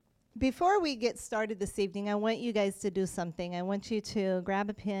Before we get started this evening, I want you guys to do something. I want you to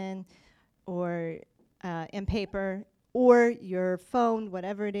grab a pen or and paper or your phone,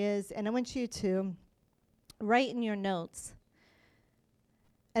 whatever it is, and I want you to write in your notes.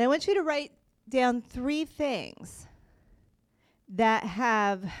 And I want you to write down 3 things that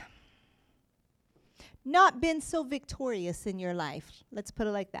have not been so victorious in your life. Let's put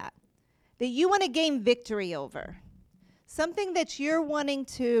it like that. That you want to gain victory over. Something that you're wanting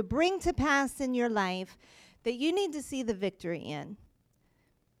to bring to pass in your life that you need to see the victory in.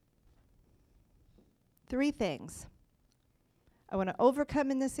 3 things. I want to overcome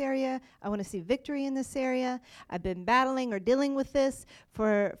in this area. I want to see victory in this area. I've been battling or dealing with this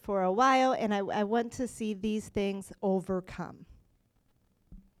for a while, and I want to see these things overcome.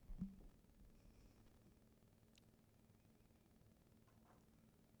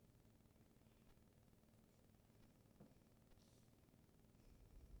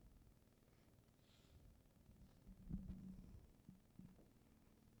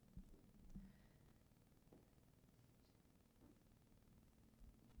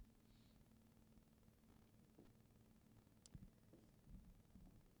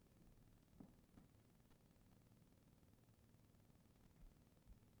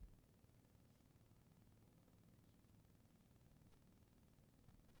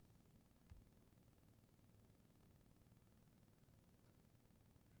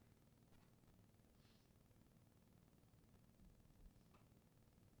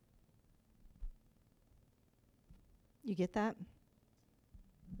 You get that?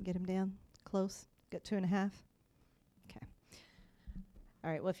 Get him down? Close? Got 2.5? Okay.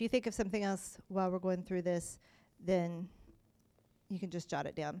 All right. Well, if you think of something else while we're going through this, then you can just jot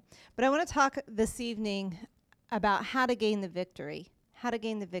it down. But I want to talk this evening about how to gain the victory. How to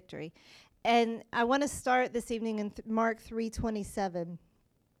gain the victory. And I want to start this evening in Mark 3:27.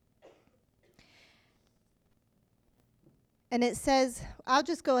 And it says, I'll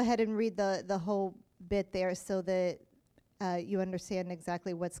just go ahead and read the whole bit there so that you understand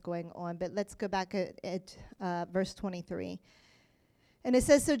exactly what's going on. But let's go back at verse 23. And it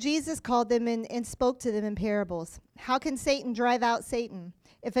says, so Jesus called them and spoke to them in parables. How can Satan drive out Satan?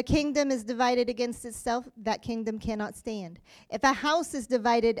 If a kingdom is divided against itself, that kingdom cannot stand. If a house is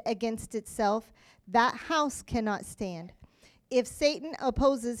divided against itself, that house cannot stand. If Satan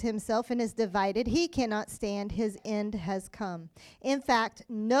opposes himself and is divided, he cannot stand. His end has come. In fact,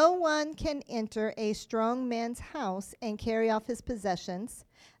 no one can enter a strong man's house and carry off his possessions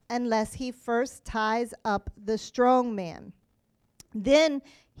unless he first ties up the strong man. Then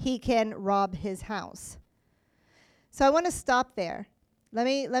he can rob his house. So I want to stop there. Let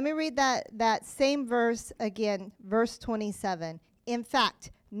me read that same verse again, verse 27. In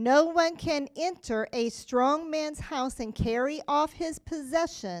fact, no one can enter a strong man's house and carry off his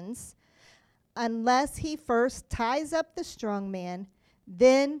possessions unless he first ties up the strong man.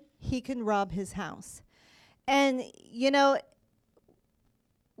 Then he can rob his house. And, you know,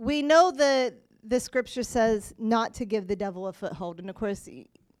 we know the scripture says not to give the devil a foothold. And, of course,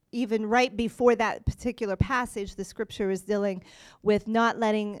 even right before that particular passage, the scripture is dealing with not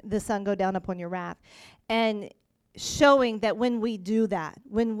letting the sun go down upon your wrath. And showing that when we do that,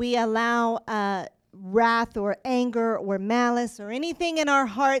 when we allow wrath or anger or malice or anything in our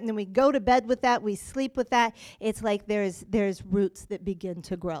heart, and then we go to bed with that, we sleep with that, it's like there's roots that begin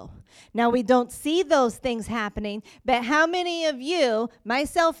to grow. Now, we don't see those things happening, but how many of you,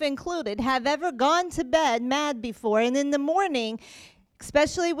 myself included, have ever gone to bed mad before, and in the morning,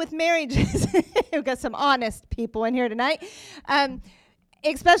 especially with marriages, we've got some honest people in here tonight,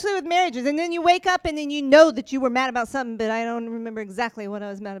 especially with marriages, and then you wake up and then you know that you were mad about something, but I don't remember exactly what I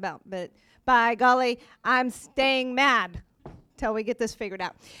was mad about. But by golly, I'm staying mad till we get this figured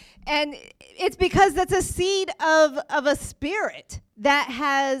out. And it's because that's a seed of a spirit that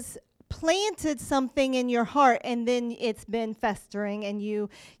has planted something in your heart, and then it's been festering, and you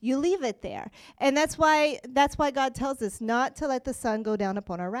leave it there. And that's why God tells us not to let the sun go down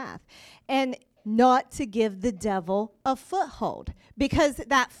upon our wrath. And not to give the devil a foothold, because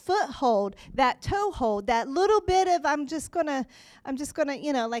that foothold, that toehold, that little bit of I'm just gonna,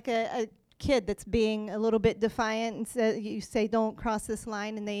 you know, like a kid that's being a little bit defiant, and you say don't cross this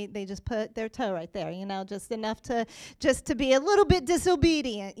line, and they just put their toe right there, you know, just enough to be a little bit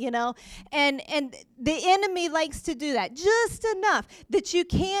disobedient, you know, and the enemy likes to do that just enough that you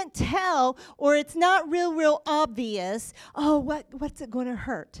can't tell, or it's not real obvious. Oh, what's it going to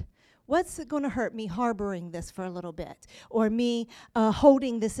hurt? What's it going to hurt me harboring this for a little bit, or me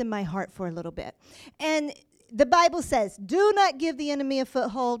holding this in my heart for a little bit? And the Bible says, do not give the enemy a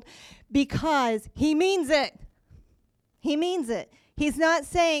foothold, because he means it. He means it. He's not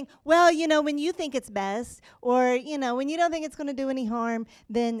saying, well, when you think it's best, or, when you don't think it's going to do any harm,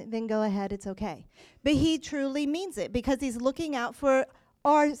 then go ahead, it's okay. But he truly means it, because he's looking out for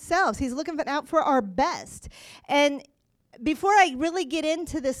ourselves. He's looking out for our best. And before I really get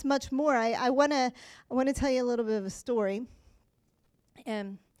into this much more, I want to tell you a little bit of a story.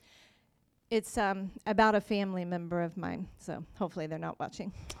 And it's about a family member of mine, so hopefully they're not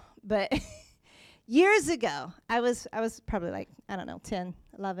watching. But years ago, I was probably like, 10,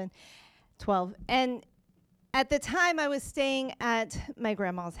 11, 12. And at the time, I was staying at my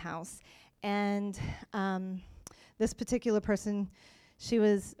grandma's house. And this particular person, she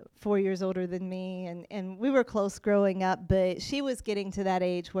was 4 years older than me. And we were close growing up, but she was getting to that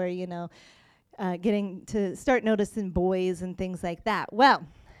age where, getting to start noticing boys and things like that. Well,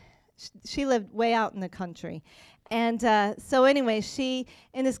 she lived way out in the country. And so anyway, she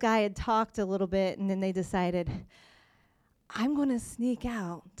and this guy had talked a little bit, and then they decided, I'm going to sneak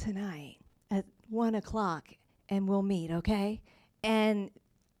out tonight at 1 o'clock, and we'll meet, okay? And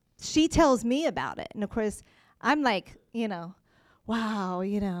she tells me about it. And, of course, I'm like, wow, are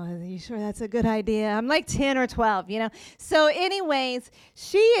you sure that's a good idea? I'm like 10 or 12, So anyways,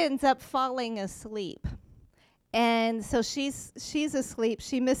 she ends up falling asleep. And so she's asleep.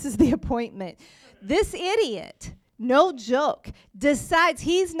 She misses the appointment. This idiot, no joke, decides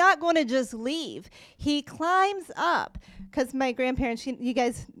he's not going to just leave. He climbs up, because my grandparents, you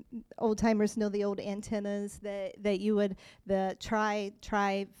guys old timers know the old antennas that you would, the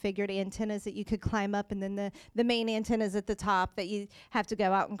tri-figured antennas that you could climb up, and then the main antennas at the top that you have to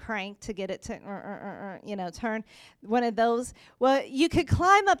go out and crank to get it to turn, one of those. Well, you could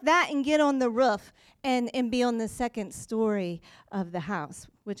climb up that and get on the roof and be on the second story of the house,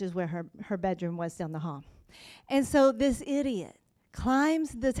 which is where her bedroom was down the hall. And so this idiot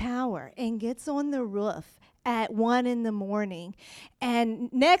climbs the tower and gets on the roof at 1 a.m.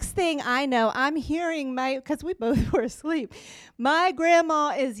 And next thing I know, I'm hearing because we both were asleep, my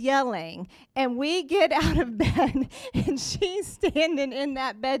grandma is yelling, and we get out of bed, and she's standing in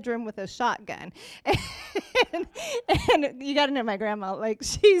that bedroom with a shotgun. And you got to know my grandma, like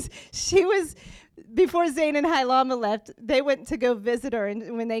she was, before Zane and Hailama left, they went to go visit her,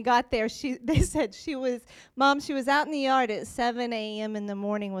 and when they got there, they said she was out in the yard at 7 a.m. in the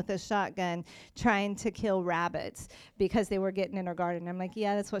morning with a shotgun trying to kill rabbits because they were getting in her garden. I'm like,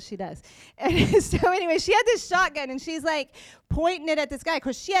 yeah, that's what she does. And so anyway, she had this shotgun, and she's like pointing it at this guy. Of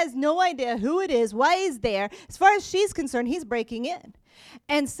course, she has no idea who it is, why he's there. As far as she's concerned, he's breaking in.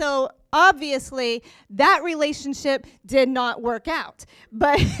 And so obviously that relationship did not work out.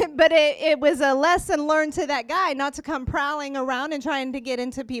 But it was a lesson learned to that guy not to come prowling around and trying to get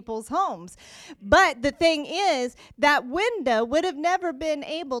into people's homes. But the thing is, that window would have never been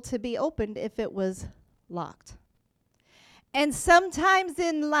able to be opened if it was locked. And sometimes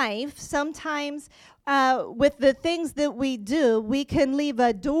in life, with the things that we do, we can leave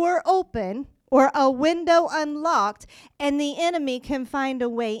a door open or a window unlocked, and the enemy can find a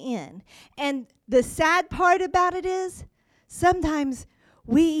way in. And the sad part about it is, sometimes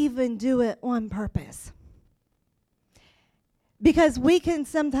we even do it on purpose. Because we can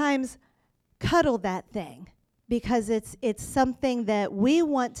sometimes cuddle that thing, because it's something that we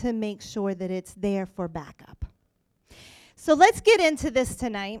want to make sure that it's there for backup. So let's get into this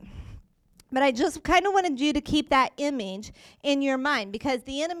tonight. But I just kind of wanted you to keep that image in your mind, because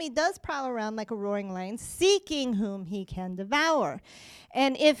the enemy does prowl around like a roaring lion, seeking whom he can devour.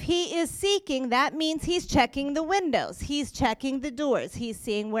 And if he is seeking, that means he's checking the windows. He's checking the doors. He's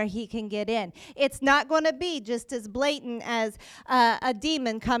seeing where he can get in. It's not going to be just as blatant as a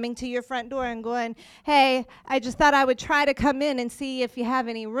demon coming to your front door and going, hey, I just thought I would try to come in and see if you have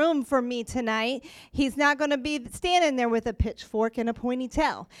any room for me tonight. He's not going to be standing there with a pitchfork and a pointy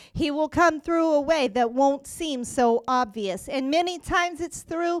tail. He will come through a way that won't seem so obvious. And many times it's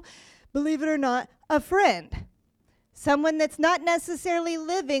through, believe it or not, a friend. Someone that's not necessarily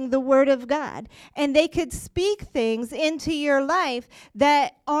living the Word of God. And they could speak things into your life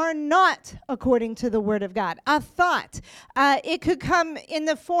that are not according to the Word of God. A thought. It could come in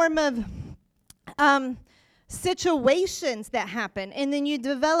the form of situations that happen. And then you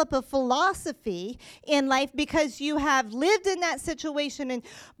develop a philosophy in life because you have lived in that situation. And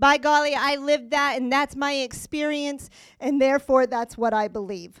by golly, I lived that, and that's my experience. And therefore, that's what I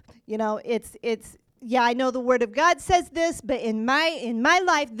believe. Yeah, I know the Word of God says this, but in my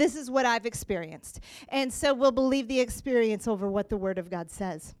life, this is what I've experienced. And so we'll believe the experience over what the Word of God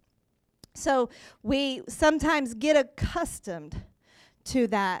says. So we sometimes get accustomed to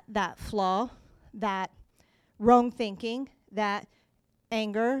that flaw, that wrong thinking, that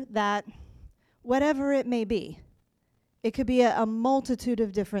anger, that whatever it may be. It could be a multitude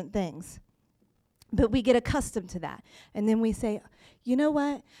of different things. But we get accustomed to that. And then we say, you know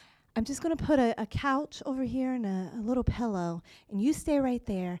what? I'm just going to put a couch over here and a little pillow, and you stay right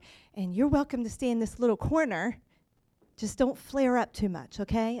there, and you're welcome to stay in this little corner. Just don't flare up too much,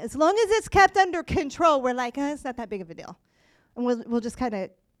 okay? As long as it's kept under control, we're like, it's not that big of a deal. And we'll just kind of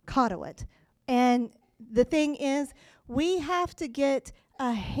coddle it. And the thing is, we have to get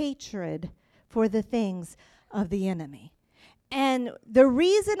a hatred for the things of the enemy. And the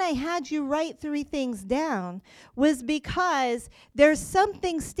reason I had you write 3 things down was because there's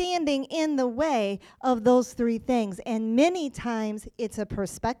something standing in the way of those 3 things. And many times it's a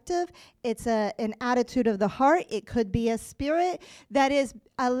perspective, it's an attitude of the heart, it could be a spirit that is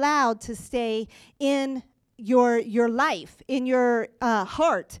allowed to stay in your life, in your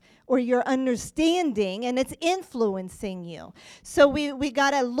heart, or your understanding, and it's influencing you. So we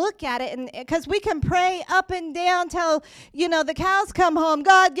got to look at it, and because we can pray up and down till, the cows come home.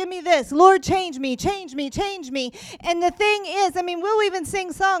 God, give me this. Lord, change me, change me, change me. And the thing is, we'll even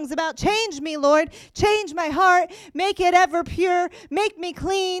sing songs about change me, Lord, change my heart, make it ever pure, make me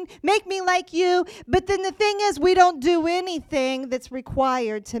clean, make me like you. But then the thing is, we don't do anything that's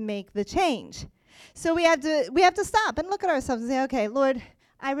required to make the change. So we have to stop and look at ourselves and say, okay, Lord,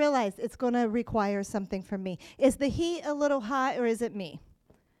 I realize it's going to require something from me. Is the heat a little hot, or is it me?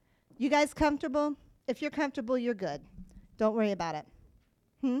 You guys comfortable? If you're comfortable, you're good. Don't worry about it.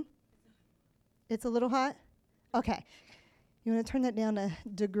 It's a little hot? Okay. You want to turn that down a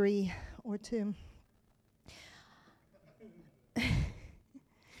degree or 2?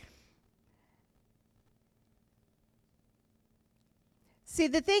 See,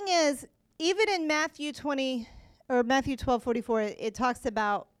 the thing is, even in Matthew 12:44, it talks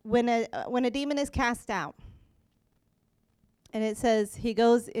about when a demon is cast out. And it says he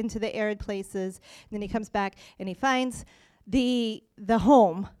goes into the arid places, and then he comes back and he finds the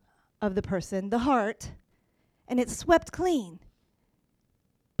home of the person, the heart, and it's swept clean.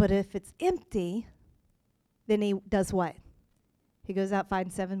 But if it's empty, then he does what? He goes out,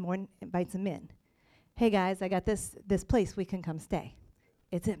 finds 7 more, and invites them in. Hey guys, I got this place, we can come stay.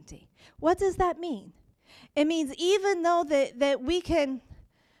 It's empty. What does that mean? It means even though that we can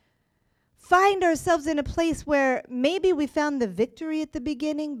find ourselves in a place where maybe we found the victory at the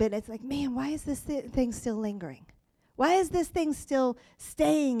beginning, but it's like, man, why is this thing still lingering? Why is this thing still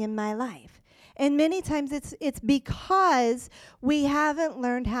staying in my life? And many times it's because we haven't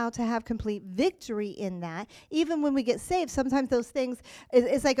learned how to have complete victory in that. Even when we get saved, sometimes those things,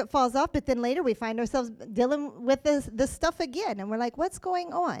 it's like it falls off, but then later we find ourselves dealing with this stuff again. And we're like, what's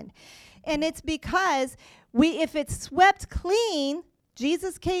going on? And it's because if it's swept clean,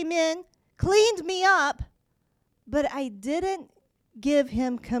 Jesus came in, cleaned me up, but I didn't give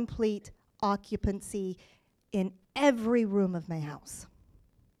him complete occupancy in every room of my house.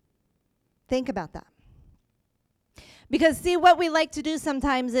 Think about that. Because see, what we like to do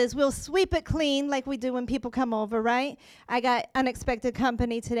sometimes is we'll sweep it clean like we do when people come over, right? I got unexpected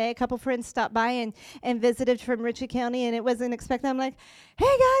company today. A couple friends stopped by and visited from Ritchie County, and it wasn't expected. I'm like, hey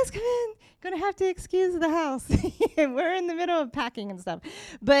guys, come in. Gonna have to excuse the house. We're in the middle of packing and stuff.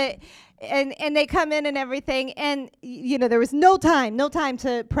 But and they come in and everything, and there was no time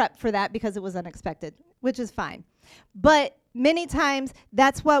to prep for that because it was unexpected, which is fine. But many times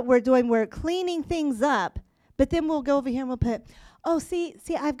that's what we're doing. We're cleaning things up. But then we'll go over here and we'll put, see,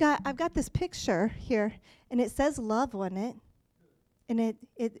 I've got this picture here, and it says love on it, and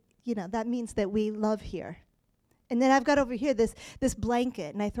it that means that we love here. And then I've got over here this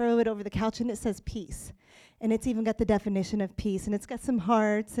blanket, and I throw it over the couch, and it says peace, and it's even got the definition of peace, and it's got some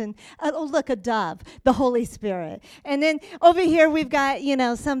hearts, and look, a dove, the Holy Spirit. And then over here we've got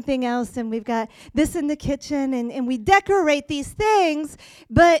something else, and we've got this in the kitchen, and we decorate these things,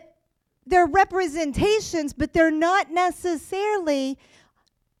 but they're representations, but they're not necessarily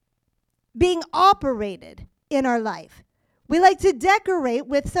being operated in our life. We like to decorate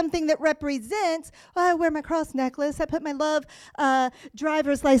with something that represents, I wear my cross necklace, I put my love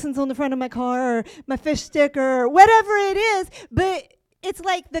driver's license on the front of my car, or my fish sticker, or whatever it is, but it's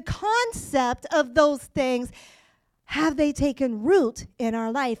like the concept of those things, have they taken root in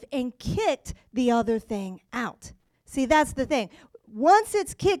our life and kicked the other thing out? See, that's the thing. Once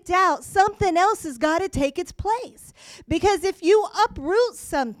it's kicked out, something else has got to take its place. Because if you uproot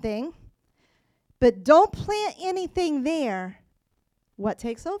something, but don't plant anything there, what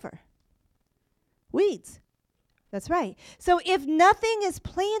takes over? Weeds. That's right. So if nothing is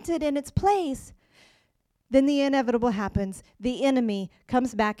planted in its place, then the inevitable happens. The enemy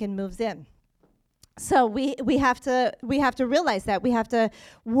comes back and moves in. So we have to realize that. We have to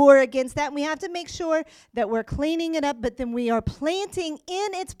war against that. And we have to make sure that we're cleaning it up, but then we are planting in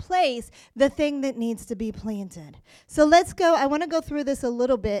its place the thing that needs to be planted. So let's go. I want to go through this a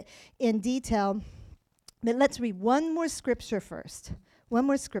little bit in detail, but let's read one more scripture first. One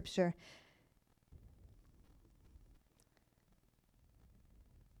more scripture.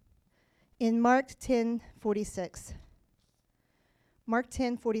 In Mark 10:46. Mark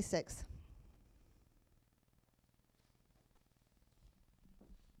 10:46.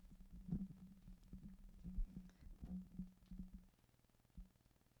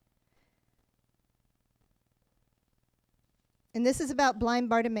 And this is about blind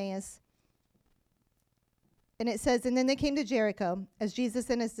Bartimaeus. And it says, and then they came to Jericho. As Jesus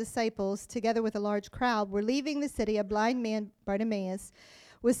and his disciples, together with a large crowd, were leaving the city, a blind man, Bartimaeus,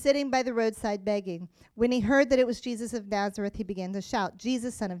 was sitting by the roadside begging. When he heard that it was Jesus of Nazareth, he began to shout,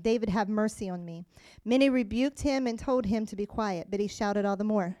 Jesus, Son of David, have mercy on me. Many rebuked him and told him to be quiet, but he shouted all the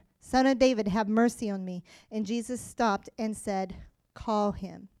more, Son of David, have mercy on me. And Jesus stopped and said, call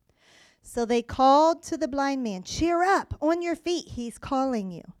him. So they called to the blind man, cheer up, on your feet, he's calling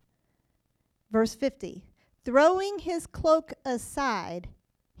you. Verse 50, throwing his cloak aside,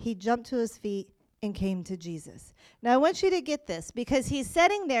 he jumped to his feet and came to Jesus. Now I want you to get this, because he's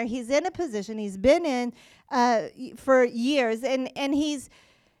sitting there, he's in a position, he's been in for years, and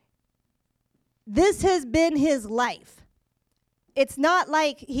this has been his life. It's not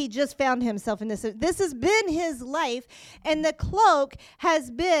like he just found himself in this. This has been his life, and the cloak has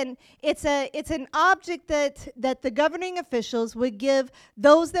been, it's an object that the governing officials would give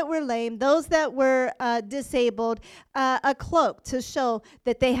those that were lame, those that were disabled, a cloak to show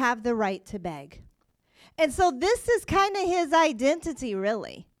that they have the right to beg. And so this is kind of his identity,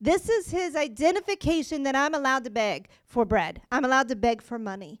 really. This is his identification, that I'm allowed to beg for bread. I'm allowed to beg for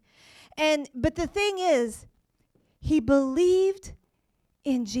money. But the thing is, he believed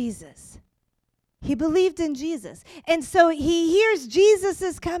in Jesus. He believed in Jesus. And so he hears Jesus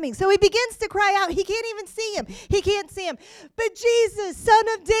is coming. So he begins to cry out. He can't even see him. He can't see him. But Jesus, Son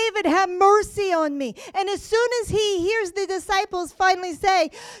of David, have mercy on me. And as soon as he hears the disciples finally say,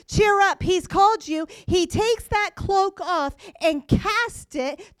 cheer up, he's called you, he takes that cloak off and casts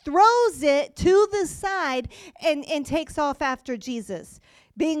it, throws it to the side, and takes off after Jesus,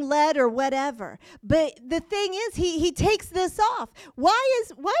 being led or whatever. But the thing is, he takes this off. Why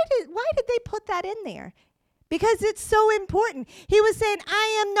did they put that in there? Because it's so important. He was saying,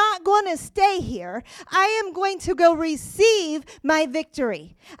 I am not going to stay here. I am going to go receive my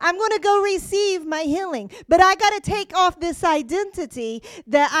victory. I'm going to go receive my healing. But I got to take off this identity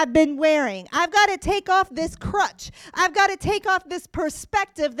that I've been wearing. I've got to take off this crutch. I've got to take off this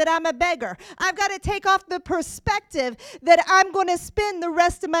perspective that I'm a beggar. I've got to take off the perspective that I'm going to spend the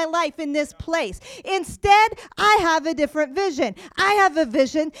rest of my life in this place. Instead, I have a different vision. I have a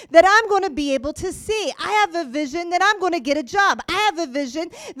vision that I'm going to be able to see. I have a vision that I'm going to get a job. I have a vision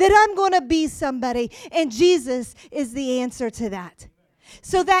that I'm going to be somebody. And Jesus is the answer to that.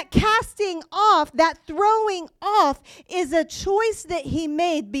 So that casting off, that throwing off, is a choice that he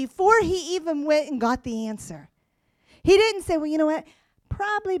made before he even went and got the answer. He didn't say, well, you know what?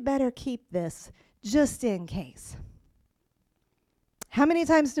 Probably better keep this just in case. How many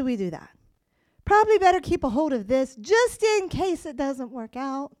times do we do that? Probably better keep a hold of this just in case it doesn't work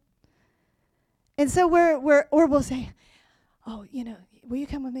out. And so we'll say, oh, you know, will you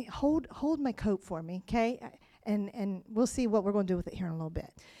come with me? Hold my coat for me, okay? And we'll see what we're going to do with it here in a little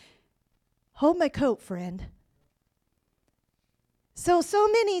bit. Hold my coat, friend. So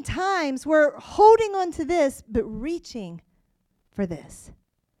many times we're holding on to this, but reaching for this.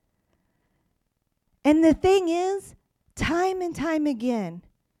 And the thing is, time and time again,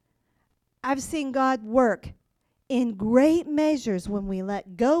 I've seen God work in great measures when we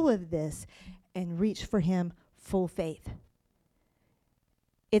let go of this and reach for him full faith.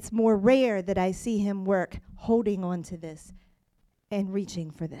 It's more rare that I see him work holding on to this and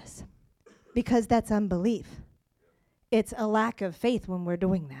reaching for this, because that's unbelief. It's a lack of faith when we're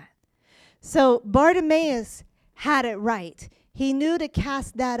doing that. So Bartimaeus had it right. He knew to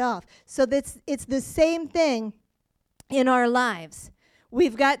cast that off. So it's the same thing in our lives.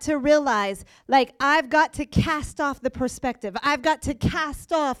 We've got to realize, like, I've got to cast off the perspective. I've got to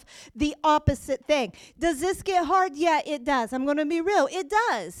cast off the opposite thing. Does this get hard? Yeah, it does. I'm going to be real. It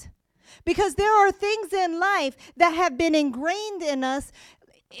does. Because there are things in life that have been ingrained in us.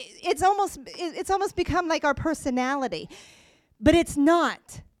 It's almost become like our personality. But it's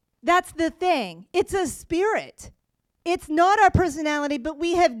not. That's the thing. It's a spirit. It's not our personality, but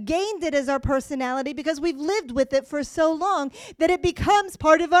we have gained it as our personality because we've lived with it for so long that it becomes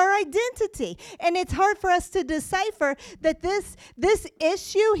part of our identity. And it's hard for us to decipher that this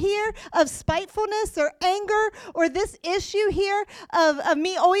issue here of spitefulness or anger, or this issue here of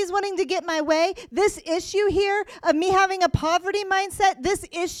me always wanting to get my way, this issue here of me having a poverty mindset, this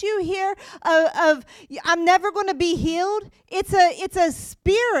issue here of I'm never going to be healed, it's a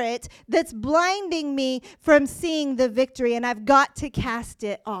spirit that's blinding me from seeing the victory, and I've got to cast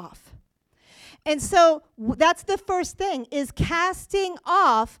it off. And so that's the first thing, is casting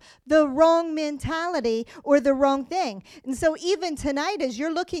off the wrong mentality or the wrong thing. And so even tonight, as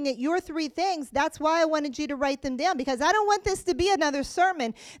you're looking at your 3 things, that's why I wanted you to write them down, because I don't want this to be another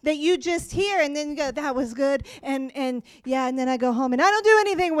sermon that you just hear and then go, that was good, and then I go home and I don't do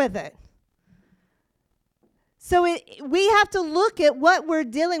anything with it. So we have to look at what we're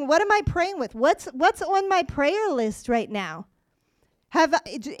dealing. What am I praying with? What's on my prayer list right now?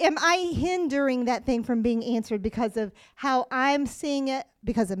 Am I hindering that thing from being answered because of how I'm seeing it,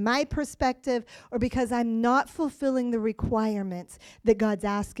 because of my perspective, or because I'm not fulfilling the requirements that God's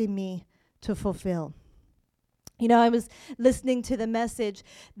asking me to fulfill? You know, I was listening to the message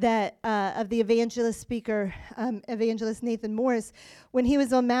that of the evangelist speaker, evangelist Nathan Morris, when he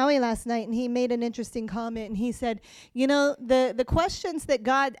was on Maui last night, and he made an interesting comment, and he said, you know, the questions that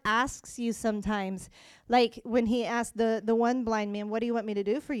God asks you sometimes, like when he asked the one blind man, what do you want me to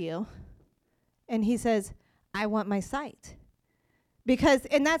do for you? And he says, I want my sight.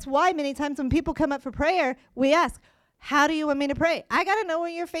 And that's why many times when people come up for prayer, we ask, how do you want me to pray? I got to know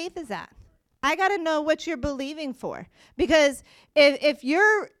where your faith is at. I got to know what you're believing for, because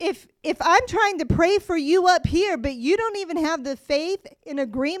if I'm trying to pray for you up here, but you don't even have the faith in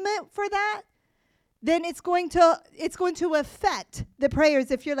agreement for that, then it's going to affect the prayers.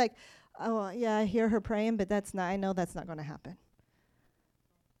 If you're like, oh yeah, I hear her praying, but I know that's not going to happen.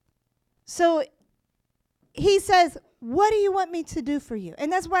 So he says, what do you want me to do for you?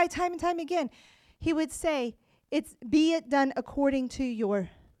 And that's why time and time again, he would say, be it done according to your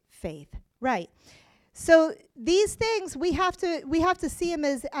faith. Right. So these things we have to see him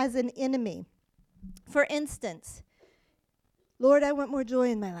as an enemy. For instance, Lord, I want more joy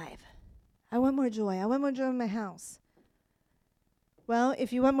in my life. I want more joy. I want more joy in my house. Well,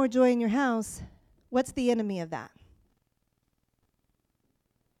 if you want more joy in your house, what's the enemy of that?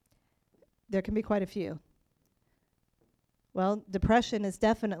 There can be quite a few. Well, depression is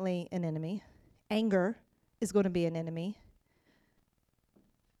definitely an enemy. Anger is going to be an enemy.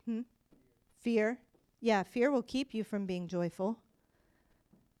 Fear. Yeah, fear will keep you from being joyful.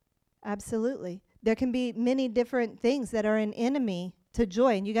 Absolutely. There can be many different things that are an enemy to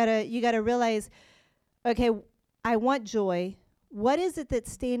joy, and you gotta realize, okay, I want joy. What is it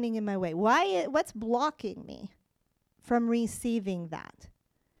that's standing in my way? What's blocking me from receiving that?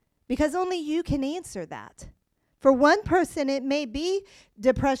 Because only you can answer that. For one person, it may be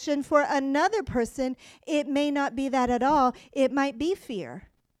depression. For another person, it may not be that at all. It might be fear.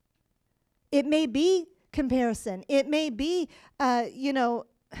 It may be comparison. It may be, I've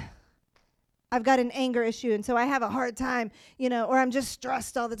got an anger issue, and so I have a hard time, or I'm just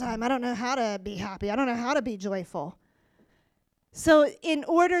stressed all the time. I don't know how to be happy. I don't know how to be joyful. So in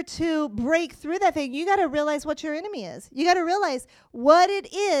order to break through that thing, you got to realize what your enemy is. You got to realize what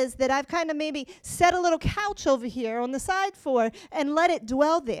it is that I've kind of maybe set a little couch over here on the side for and let it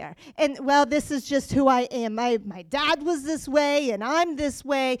dwell there. And, well, this is just who I am. My dad was this way, and I'm this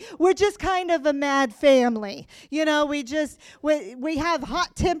way. We're just kind of a mad family. We have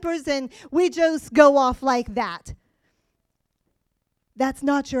hot tempers, and we just go off like that. That's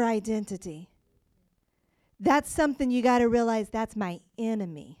not your identity. That's something you got to realize, that's my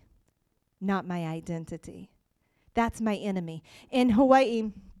enemy, not my identity. That's my enemy. In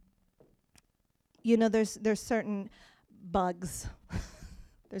Hawaii, there's certain bugs.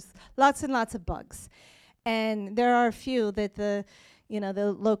 There's lots and lots of bugs. And there are a few that the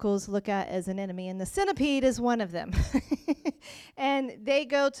locals look at as an enemy, and the centipede is one of them. And they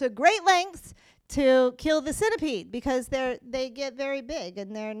go to great lengths to kill the centipede because they get very big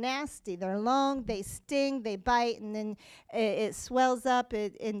and they're nasty. They're long, they sting, they bite, and then it swells up,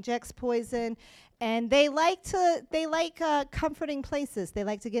 it injects poison. And they like comforting places. They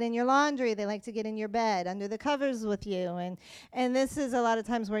like to get in your laundry. They like to get in your bed, under the covers with you. And this is a lot of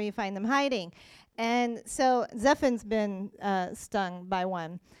times where you find them hiding. And so Zephin's been stung by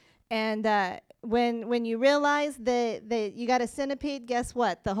one. And when you realize that you got a centipede, guess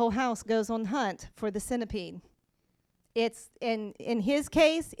what? The whole house goes on hunt for the centipede. It's in his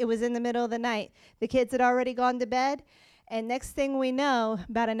case, it was in the middle of the night. The kids had already gone to bed, And next thing we know,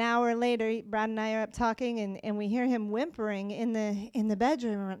 about an hour later, Brad and I are up talking, and we hear him whimpering in the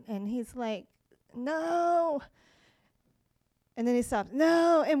bedroom, and he's like, no. And then he stops,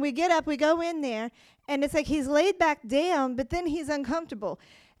 no. And we get up, we go in there, and it's like he's laid back down, but then he's uncomfortable.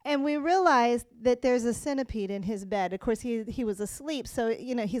 And we realized that there's a centipede in his bed. Of course, he was asleep, so,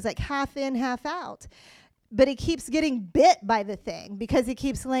 he's like half in, half out. But he keeps getting bit by the thing because he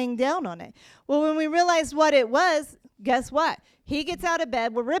keeps laying down on it. Well, when we realized what it was, guess what? He gets out of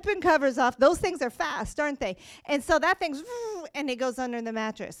bed. We're ripping covers off. Those things are fast, aren't they? And so that thing's, and it goes under the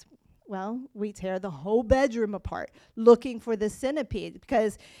mattress. Well, we tear the whole bedroom apart looking for the centipede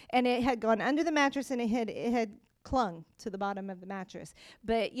and it had gone under the mattress and it had clung to the bottom of the mattress.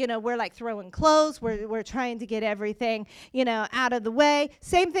 But, we're like throwing clothes. We're trying to get everything, out of the way.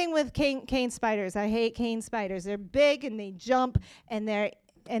 Same thing with cane spiders. I hate cane spiders. They're big and they jump and they're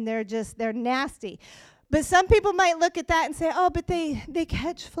nasty. But some people might look at that and say, oh, but they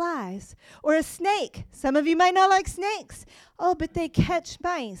catch flies. Or a snake. Some of you might not like snakes. Oh, but they catch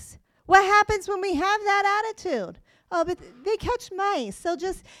mice. What happens when we have that attitude? Oh, but they catch mice, so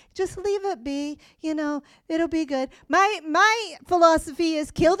just leave it be. It'll be good. My philosophy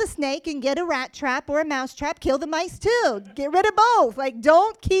is kill the snake and get a rat trap or a mouse trap. Kill the mice too. Get rid of both. Like,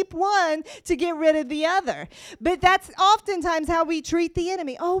 don't keep one to get rid of the other. But that's oftentimes how we treat the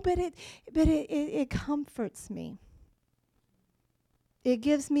enemy. Oh, but it comforts me. It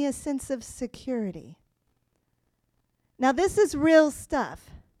gives me a sense of security. Now, this is real stuff.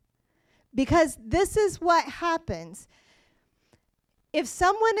 Because this is what happens. If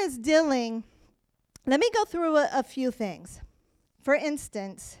someone is dealing, let me go through a few things. For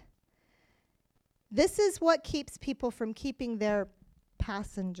instance, this is what keeps people from keeping their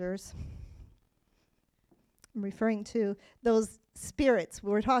passengers. I'm referring to those spirits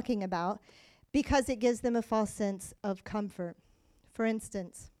we were talking about, because it gives them a false sense of comfort. For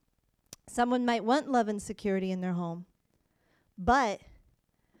instance, someone might want love and security in their home, but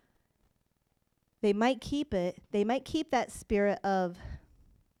they might keep it. They might keep that spirit of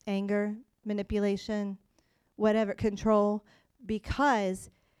anger, manipulation, whatever, control,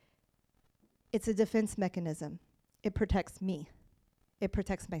 because it's a defense mechanism. It protects me. It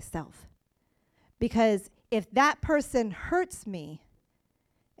protects myself. Because if that person hurts me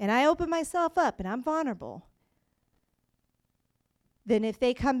and I open myself up and I'm vulnerable, then if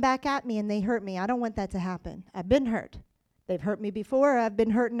they come back at me and they hurt me, I don't want that to happen. I've been hurt. They've hurt me before. I've been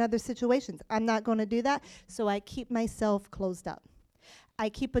hurt in other situations. I'm not going to do that. So I keep myself closed up. I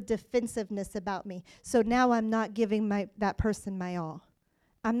keep a defensiveness about me. So now I'm not giving that person my all.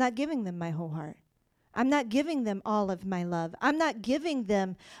 I'm not giving them my whole heart. I'm not giving them all of my love. I'm not giving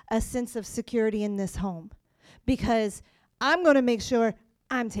them a sense of security in this home, because I'm going to make sure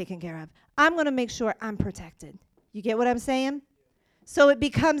I'm taken care of. I'm going to make sure I'm protected. You get what I'm saying? So it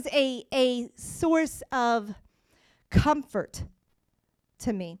becomes a source of comfort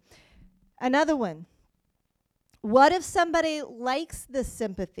to me. Another one. What if somebody likes the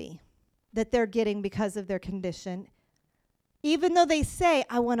sympathy that they're getting because of their condition, even though they say,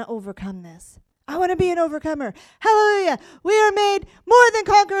 I want to overcome this. I want to be an overcomer. Hallelujah. We are made more than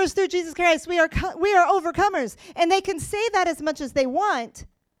conquerors through Jesus Christ. We are overcomers. And they can say that as much as they want,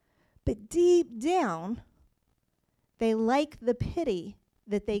 but deep down, they like the pity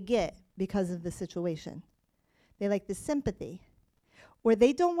that they get because of the situation. They like the sympathy. Or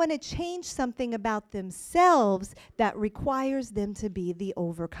they don't want to change something about themselves that requires them to be the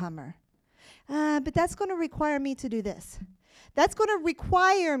overcomer. But that's going to require me to do this. That's going to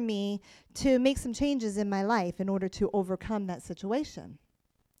require me to make some changes in my life in order to overcome that situation.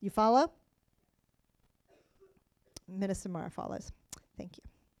 You follow? Minister Mara follows. Thank you.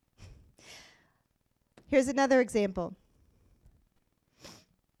 Here's another example.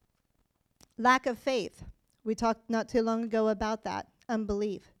 Lack of faith. We talked not too long ago about that.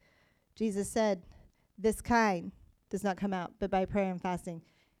 Unbelief. Jesus said, this kind does not come out but by prayer and fasting.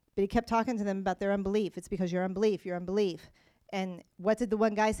 But he kept talking to them about their unbelief. It's because your unbelief. And what did the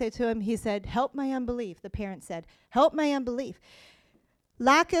one guy say to him? He said, help my unbelief. The parent said, help my unbelief.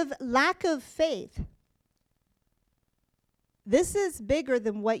 Lack of faith. This is bigger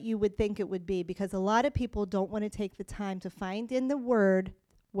than what you would think it would be, because a lot of people don't want to take the time to find in the Word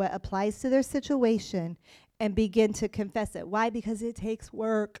what applies to their situation and begin to confess it. Why? Because it takes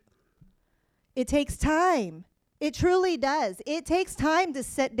work. It takes time. It truly does. It takes time to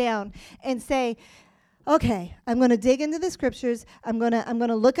sit down and say, okay, I'm going to dig into the scriptures. I'm going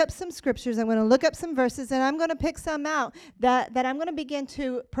to look up some scriptures. I'm going to look up some verses, and I'm going to pick some out that I'm going to begin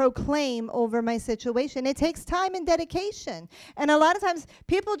to proclaim over my situation. It takes time and dedication. And a lot of times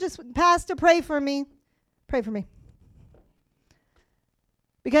people just, Pastor, pray for me. Pray for me.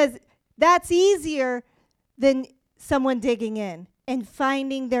 because that's easier than someone digging in and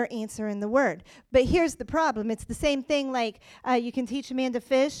finding their answer in the Word. But here's the problem. It's the same thing like you can teach a man to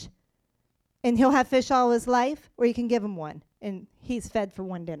fish, and he'll have fish all his life, or you can give him one, and he's fed for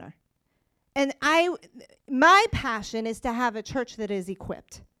one dinner. And my passion is to have a church that is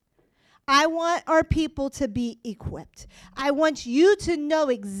equipped. I want our people to be equipped. I want you to know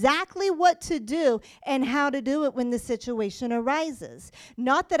exactly what to do and how to do it when the situation arises.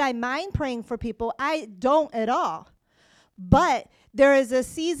 Not that I mind praying for people. I don't at all. But there is a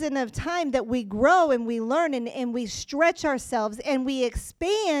season of time that we grow and we learn and we stretch ourselves and we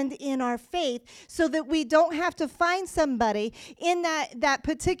expand in our faith so that we don't have to find somebody in that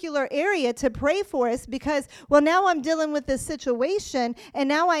particular area to pray for us because, well, now I'm dealing with this situation and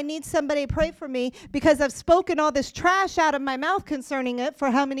now I need somebody to pray for me because I've spoken all this trash out of my mouth concerning it for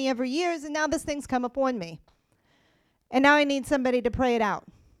how many ever years, and now this thing's come upon me. And now I need somebody to pray it out.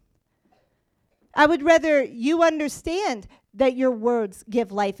 I would rather you understand that your words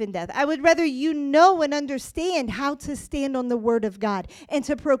give life and death. I would rather you know and understand how to stand on the Word of God and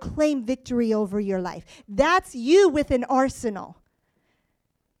to proclaim victory over your life. That's you with an arsenal.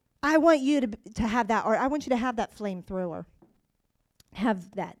 I want you to have that, or I want you to have that flamethrower,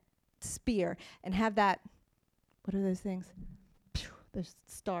 have that spear, and have that, what are those things? Pew, those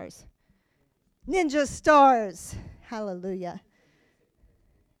stars. Ninja stars. Hallelujah.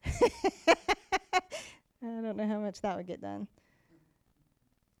 I don't know how much that would get done.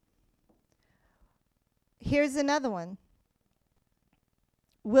 Here's another one.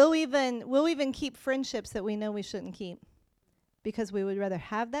 We'll even keep friendships that we know we shouldn't keep because we would rather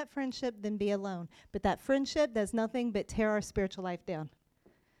have that friendship than be alone. But that friendship does nothing but tear our spiritual life down.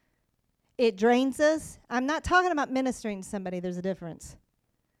 It drains us. I'm not talking about ministering to somebody. There's a difference.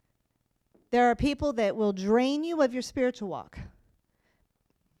 There are people that will drain you of your spiritual walk,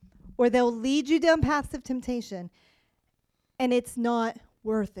 or they'll lead you down paths of temptation, and it's not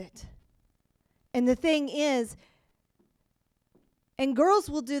worth it. And the thing is, and girls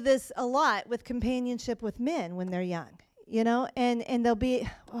will do this a lot with companionship with men when they're young, you know, and they'll be,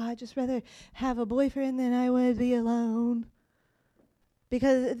 oh, I'd just rather have a boyfriend than I would be alone.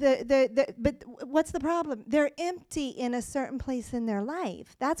 Because but what's the problem? They're empty in a certain place in their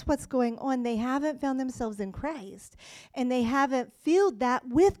life. That's what's going on. They haven't found themselves in Christ, and they haven't filled that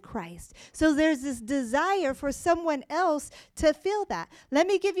with Christ. So there's this desire for someone else to fill that. Let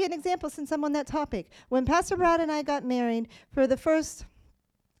me give you an example since I'm on that topic. When Pastor Brad and I got married, for the first,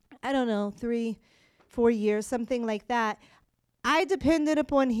 3-4 years, something like that, I depended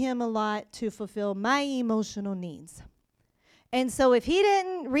upon him a lot to fulfill my emotional needs. And so if he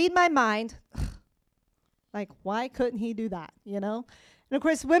didn't read my mind, like, why couldn't he do that, you know? And, of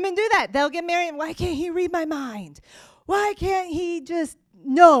course, women do that. They'll get married, and why can't he read my mind? Why can't he just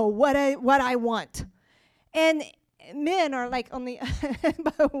know what I want? And men are, like, on the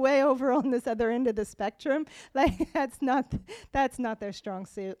way over on this other end of the spectrum. Like, that's not their strong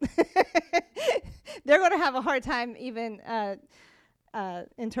suit. They're going to have a hard time even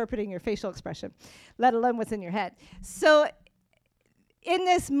interpreting your facial expression, let alone what's in your head. So in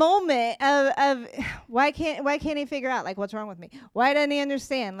this moment of why can't he figure out, like, what's wrong with me? Why doesn't he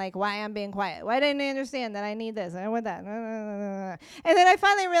understand, like, why I'm being quiet? Why doesn't he understand that I need this and I want that? And then I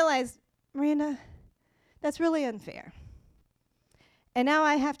finally realized, Miranda, that's really unfair. And now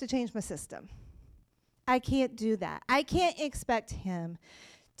I have to change my system. I can't do that. I can't expect him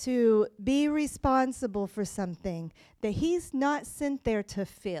to be responsible for something that he's not sent there to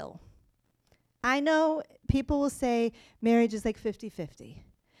fill. I know people will say marriage is like 50-50,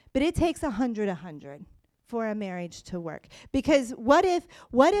 but it takes 100-100 for a marriage to work. Because what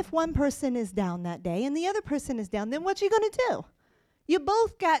if one person is down that day and the other person is down? Then what you going to do? You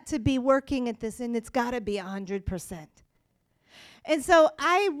both got to be working at this, and it's got to be 100%. And so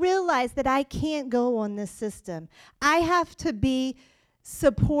I realized that I can't go on this system. I have to be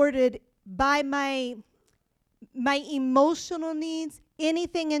supported by my emotional needs.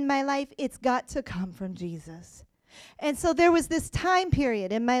 Anything in my life, it's got to come from Jesus. And so there was this time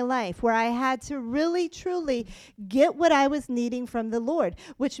period in my life where I had to really, truly get what I was needing from the Lord,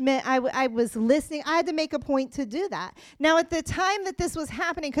 which meant I was listening. I had to make a point to do that. Now, at the time that this was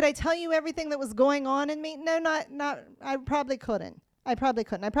happening, could I tell you everything that was going on in me? No, not. I probably couldn't. I probably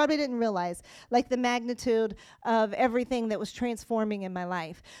didn't realize, like, the magnitude of everything that was transforming in my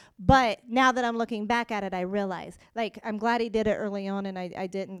life. But now that I'm looking back at it, I realize, like, I'm glad he did it early on, and I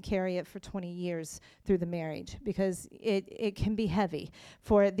didn't carry it for 20 years through the marriage, because it can be heavy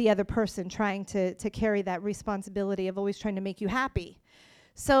for the other person trying to carry that responsibility of always trying to make you happy.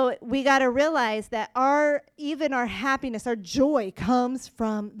 So we got to realize that even our happiness, our joy comes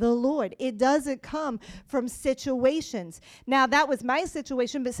from the Lord. It doesn't come from situations. Now, that was my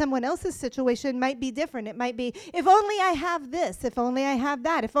situation, but someone else's situation might be different. It might be, if only I have this, if only I have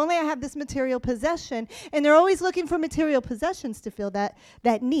that, if only I have this material possession. And they're always looking for material possessions to fill that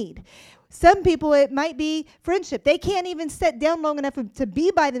need. Some people, it might be friendship. They can't even sit down long enough to be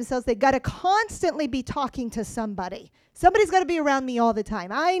by themselves. They got to constantly be talking to somebody. Somebody's got to be around me all the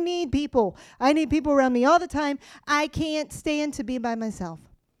time. I need people. I need people around me all the time. I can't stand to be by myself.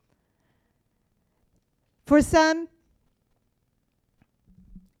 For some,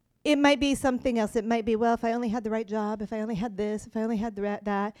 it might be something else. It might be, well, if I only had the right job, if I only had this, if I only had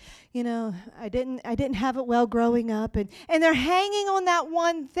that, I didn't have it well growing up, and they're hanging on that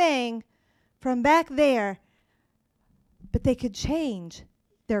one thing from back there. But they could change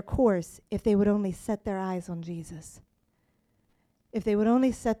their course if they would only set their eyes on Jesus. If they would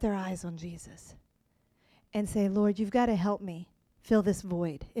only set their eyes on Jesus and say, Lord, you've got to help me fill this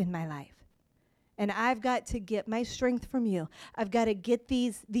void in my life. And I've got to get my strength from you. I've got to get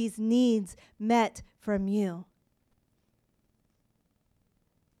these needs met from you.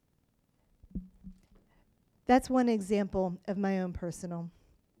 That's one example of my own personal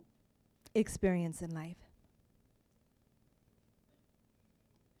experience in life.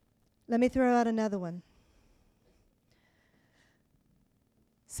 Let me throw out another one.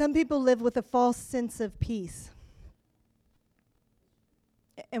 Some people live with a false sense of peace.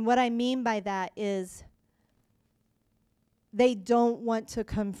 And what I mean by that is they don't want to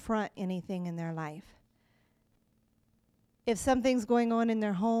confront anything in their life. If something's going on in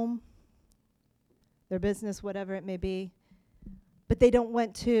their home, their business, whatever it may be, but they don't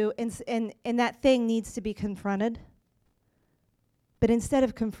want to, and that thing needs to be confronted. But instead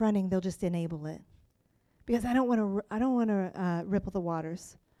of confronting, they'll just enable it. Because I don't want to ripple the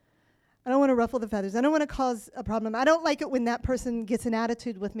waters. I don't want to ruffle the feathers. I don't want to cause a problem. I don't like it when that person gets an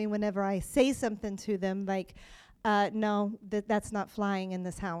attitude with me whenever I say something to them like, no, that's not flying in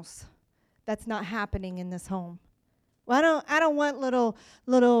this house. That's not happening in this home. Well, I don't want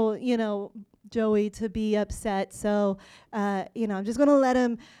little Joey to be upset. So, I'm just going to let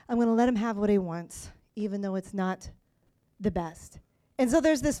him have what he wants, even though it's not the best. And so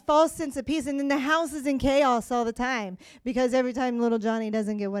there's this false sense of peace, and then the house is in chaos all the time because every time little Johnny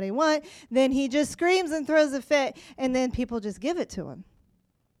doesn't get what he wants, then he just screams and throws a fit, and then people just give it to him.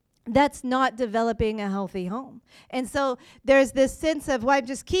 That's not developing a healthy home. And so there's this sense of, well, I'm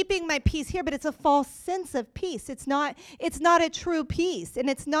just keeping my peace here, but it's a false sense of peace. It's not a true peace, and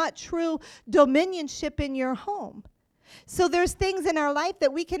it's not true dominionship in your home. So there's things in our life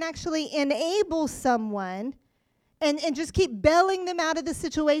that we can actually enable someone and just keep bailing them out of the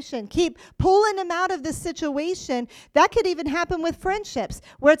situation, keep pulling them out of the situation. That could even happen with friendships,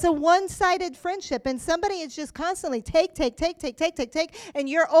 where it's a one-sided friendship, and somebody is just constantly take, and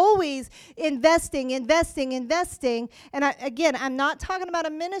you're always investing. And I'm not talking about a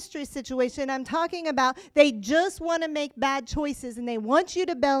ministry situation. I'm talking about they just want to make bad choices, and they want you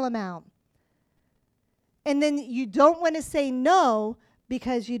to bail them out. And then you don't want to say no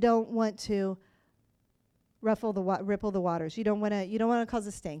because you don't want to ripple the waters. You don't want to cause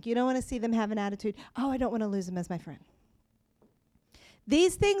a stink. You don't want to see them have an attitude. Oh, I don't want to lose them as my friend.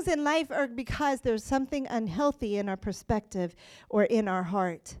 These things in life are because there's something unhealthy in our perspective or in our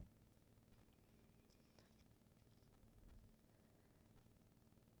heart.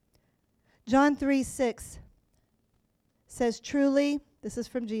 John 3:6 says, truly, this is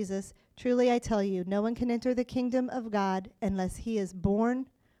from Jesus, truly I tell you, no one can enter the kingdom of God unless he is born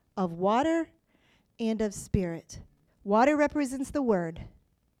of water and of spirit. Water represents the word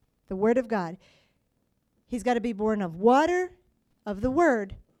of God. He's got to be born of water, of the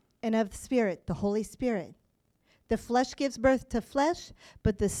word, and of the spirit, the Holy Spirit. The flesh gives birth to flesh,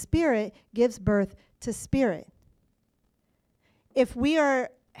 but the spirit gives birth to spirit. If we are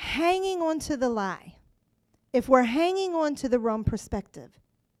hanging on to the lie, if we're hanging on to the wrong perspective,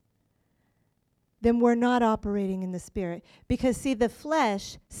 then we're not operating in the spirit. Because, see, the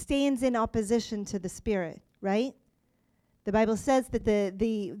flesh stands in opposition to the spirit, right? The Bible says that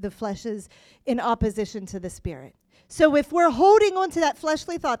the flesh is in opposition to the spirit. So if we're holding on to that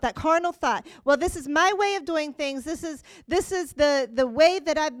fleshly thought, that carnal thought, well, this is my way of doing things. This is the way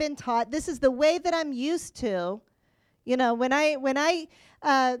that I've been taught. This is the way that I'm used to. When I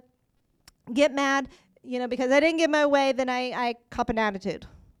get mad, because I didn't get my way, then I cop an attitude.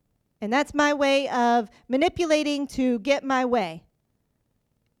 And that's my way of manipulating to get my way.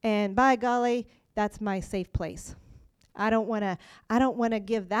 And by golly, that's my safe place. I don't want to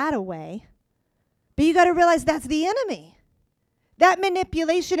give that away. But you got to realize that's the enemy. That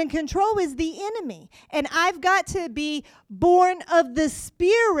manipulation and control is the enemy. And I've got to be born of the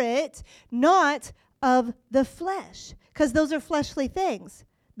Spirit, not of the flesh, because those are fleshly things.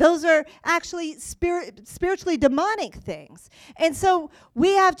 Those are actually spiritually demonic things. And so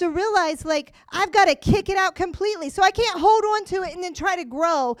we have to realize, like, I've got to kick it out completely. So I can't hold on to it and then try to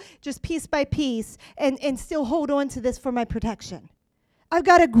grow just piece by piece and still hold on to this for my protection. I've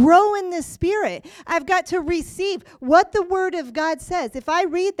got to grow in the Spirit. I've got to receive what the Word of God says. If I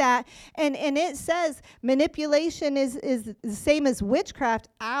read that and it says manipulation is the same as witchcraft,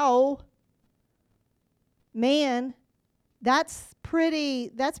 man, that's pretty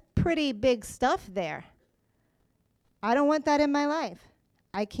big stuff there. I don't want that in my life.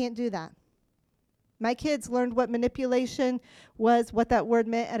 I can't do that. My kids learned what manipulation was, what that word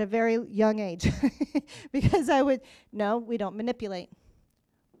meant at a very young age. Because no, we don't manipulate.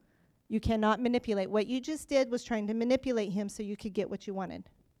 You cannot manipulate. What you just did was trying to manipulate him so you could get what you wanted.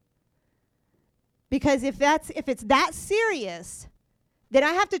 Because if it's that serious, then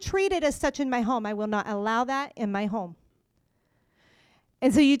I have to treat it as such in my home. I will not allow that in my home.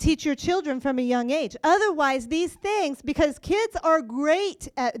 And so you teach your children from a young age. Otherwise, these things, because kids are great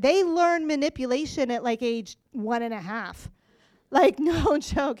they learn manipulation at like age 1.5. Like, no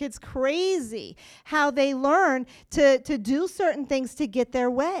joke, it's crazy how they learn to do certain things to get their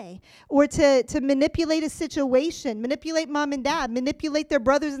way, or to manipulate a situation, manipulate mom and dad, manipulate their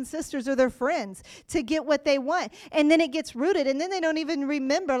brothers and sisters or their friends to get what they want. And then it gets rooted, and then they don't even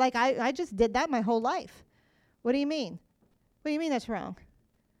remember, like, I just did that my whole life. What do you mean? What do you mean that's wrong?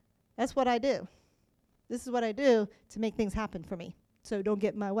 That's what I do. This is what I do to make things happen for me, so don't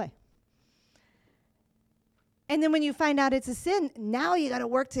get in my way. And then when you find out it's a sin, now you got to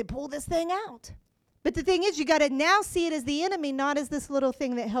work to pull this thing out. But the thing is, you got to now see it as the enemy, not as this little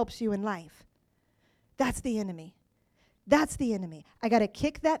thing that helps you in life. That's the enemy. That's the enemy. I got to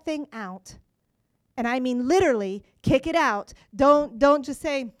kick that thing out. And I mean literally kick it out. Don't just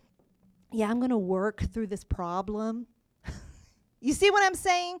say, yeah, I'm going to work through this problem. You see what I'm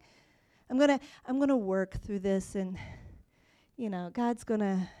saying? I'm going to work through this, and God's going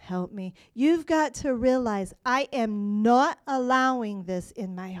to help me. You've got to realize I am not allowing this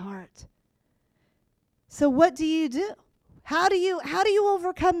in my heart. So what do you do? How do you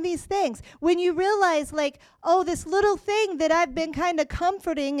overcome these things? When you realize, like, oh, this little thing that I've been kind of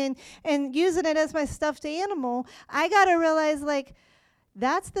comforting and using it as my stuffed animal, I got to realize, like,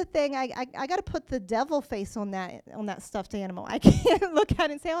 that's the thing. I got to put the devil face on that stuffed animal. I can't look at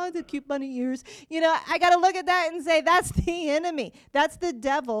it and say, oh, the cute bunny ears. I got to look at that and say, that's the enemy. That's the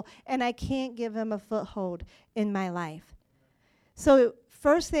devil. And I can't give him a foothold in my life. So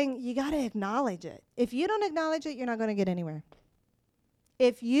first thing, you got to acknowledge it. If you don't acknowledge it, you're not going to get anywhere.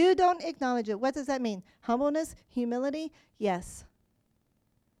 If you don't acknowledge it, what does that mean? Humbleness? Humility? Yes.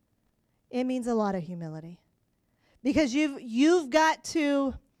 It means a lot of humility. Because you've got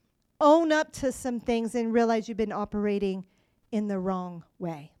to own up to some things and realize you've been operating in the wrong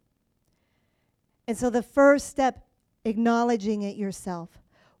way. And so the first step, acknowledging it yourself.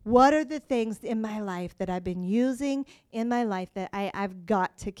 What are the things in my life that I've been using in my life that I've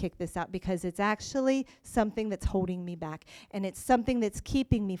got to kick this out, because it's actually something that's holding me back, and it's something that's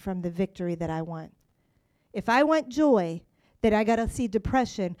keeping me from the victory that I want. If I want joy, that I got to see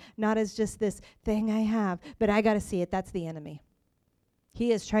depression not as just this thing I have, but I got to see it. That's the enemy.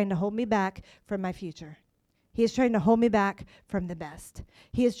 He is trying to hold me back from my future. He is trying to hold me back from the best.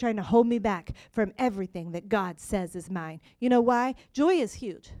 He is trying to hold me back from everything that God says is mine. You know why? Joy is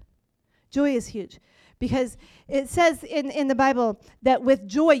huge. Joy is huge. Because it says in the Bible that with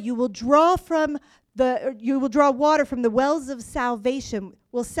joy you will draw water from the wells of salvation.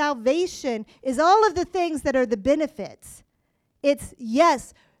 Well, salvation is all of the things that are the benefits. It's,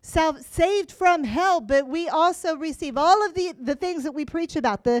 yes, saved from hell, but we also receive all of the things that we preach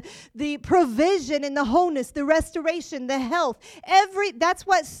about, the provision and the wholeness, the restoration, the health. That's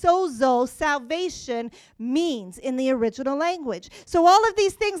what sozo, salvation, means in the original language. So all of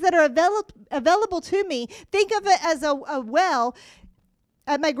these things that are available to me, think of it as a well.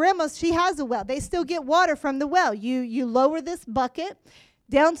 At my grandma's, she has a well. They still get water from the well. You lower this bucket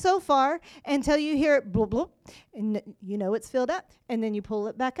down so far until you hear it bloop, bloop, and it's filled up, and then you pull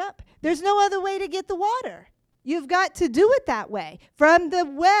it back up. There's no other way to get the water. You've got to do it that way, from the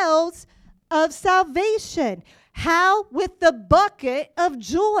wells of salvation. How? With the bucket of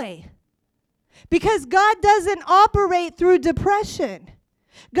joy. Because God doesn't operate through depression.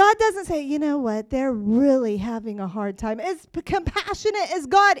 God doesn't say, you know what, they're really having a hard time. As compassionate as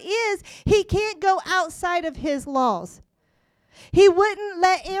God is, he can't go outside of his laws. He wouldn't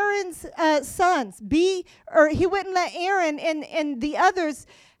let Aaron's sons be, or he wouldn't let Aaron and the others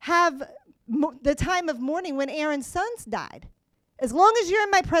have the time of mourning when Aaron's sons died. As long as you're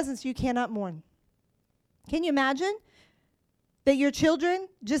in my presence, you cannot mourn. Can you imagine that your children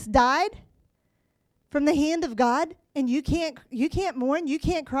just died from the hand of God and you can't mourn, you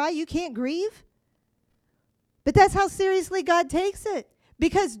can't cry, you can't grieve? But that's how seriously God takes it,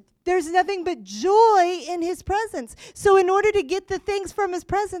 because there's nothing but joy in his presence. So in order to get the things from his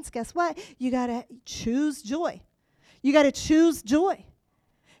presence, guess what? You got to choose joy. You got to choose joy.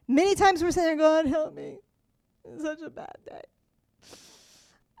 Many times we're saying, God, help me. It's such a bad day.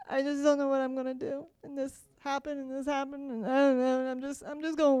 I just don't know what I'm going to do. And this happened and this happened. And I don't know. And I'm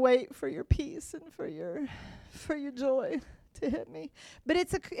just going to wait for your peace and for your joy to hit me. But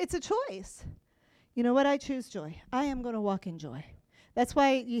it's a choice. You know what? I choose joy. I am going to walk in joy. That's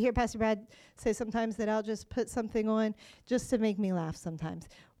why you hear Pastor Brad say sometimes that I'll just put something on just to make me laugh sometimes.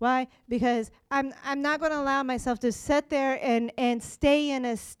 Why? Because I'm not going to allow myself to sit there and stay in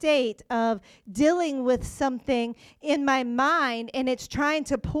a state of dealing with something in my mind, and it's trying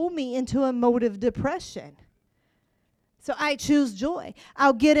to pull me into a mode of depression. So I choose joy.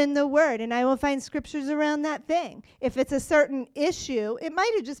 I'll get in the Word, and I will find scriptures around that thing. If it's a certain issue, it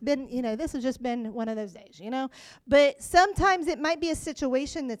might have just been, this has just been one of those days, But sometimes it might be a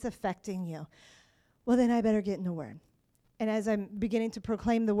situation that's affecting you. Well, then I better get in the Word. And as I'm beginning to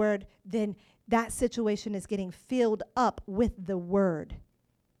proclaim the Word, then that situation is getting filled up with the Word.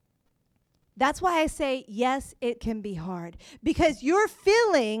 That's why I say, yes, it can be hard. Because your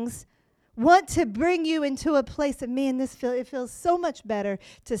feelings want to bring you into a place of, man, it feels so much better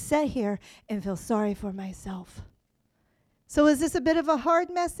to sit here and feel sorry for myself. So is this a bit of a hard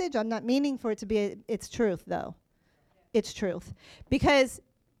message? I'm not meaning for it to be. It's truth, though. It's truth. Because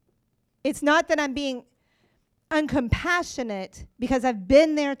it's not that I'm being uncompassionate, because I've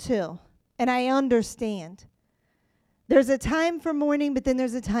been there too, and I understand. There's a time for mourning, but then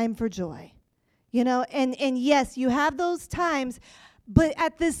there's a time for joy. And yes, you have those times. But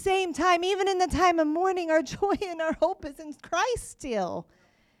at the same time, even in the time of mourning, our joy and our hope is in Christ still.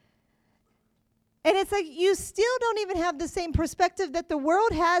 And it's like you still don't even have the same perspective that the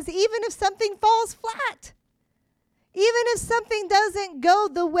world has, even if something falls flat. Even if something doesn't go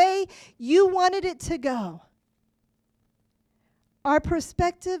the way you wanted it to go. Our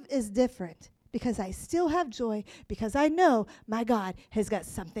perspective is different because I still have joy, because I know my God has got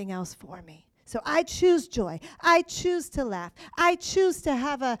something else for me. So I choose joy. I choose to laugh. I choose to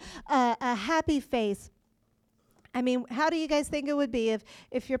have a happy face. I mean, how do you guys think it would be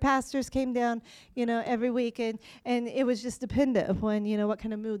if your pastors came down, every week and it was just dependent upon, what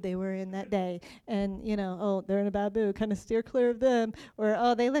kind of mood they were in that day. And, oh, they're in a bad mood, kind of steer clear of them. Or,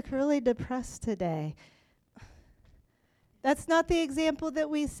 oh, they look really depressed today. That's not the example that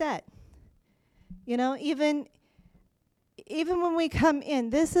we set. Even when we come in,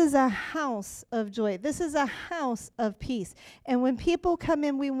 this is a house of joy. This is a house of peace. And when people come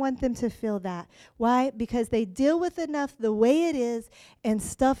in, we want them to feel that. Why? Because they deal with enough the way it is, and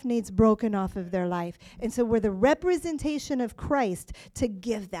stuff needs broken off of their life. And so we're the representation of Christ to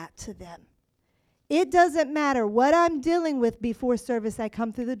give that to them. It doesn't matter what I'm dealing with before service. I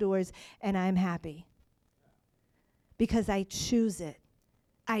come through the doors and I'm happy. Because I choose it.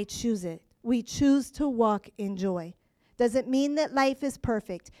 I choose it. We choose to walk in joy. Doesn't mean that life is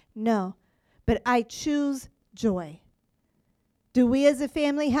perfect. No. But I choose joy. Do we as a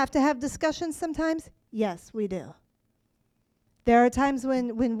family have to have discussions sometimes? Yes, we do. There are times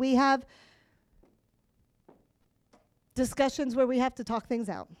when we have discussions where we have to talk things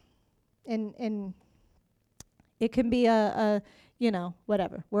out. And it can be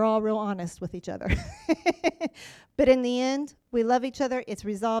whatever. We're all real honest with each other. But in the end, we love each other, it's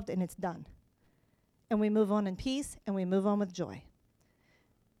resolved, and it's done. And we move on in peace, and we move on with joy.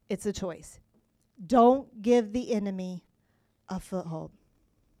 It's a choice. Don't give the enemy a foothold.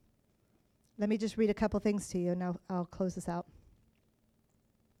 Let me just read a couple things to you, and I'll close this out.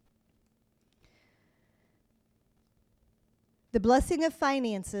 The blessing of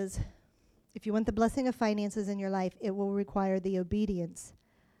finances, if you want the blessing of finances in your life, it will require the obedience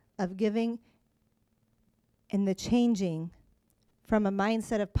of giving and the changing from a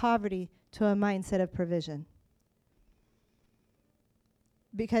mindset of poverty to a mindset of provision.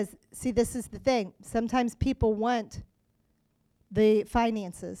 Because, see, this is the thing. Sometimes people want the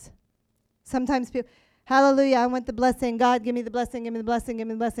finances. Sometimes people, hallelujah, I want the blessing. God, give me the blessing, give me the blessing, give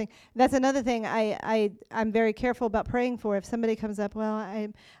me the blessing. That's another thing I'm very careful about praying for. If somebody comes up, well,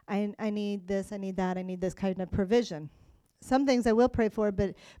 I need this, I need that, I need this kind of provision. Some things I will pray for,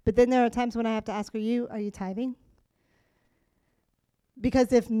 but then there are times when I have to ask, are you tithing?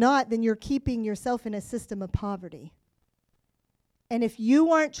 Because if not, then you're keeping yourself in a system of poverty. And if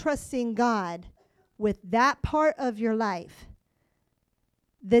you aren't trusting God with that part of your life,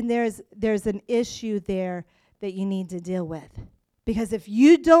 then there's an issue there that you need to deal with. Because if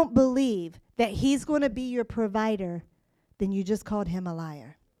you don't believe that he's going to be your provider, then you just called him a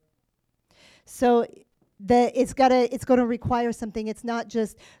liar. So it's going to require something. It's not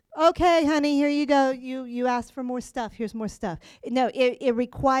just, okay, honey, here you go. You asked for more stuff. Here's more stuff. No, it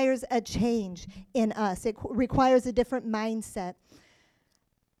requires a change in us. It requires a different mindset.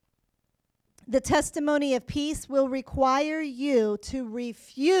 The testimony of peace will require you to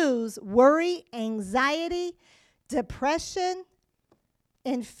refuse worry, anxiety, depression,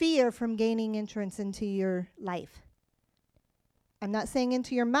 and fear from gaining entrance into your life. I'm not saying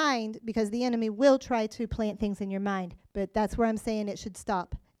into your mind, because the enemy will try to plant things in your mind, but that's where I'm saying it should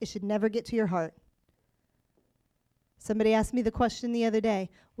stop. It should never get to your heart. Somebody asked me the question the other day,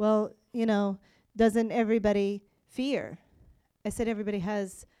 well, doesn't everybody fear? I said everybody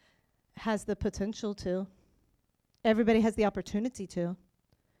has the potential to. Everybody has the opportunity to.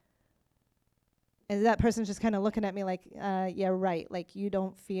 And that person's just kind of looking at me like, yeah, right, like you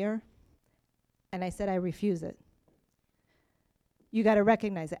don't fear? And I said, I refuse it. You got to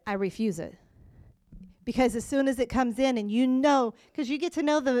recognize it. I refuse it. Because as soon as it comes in and because you get to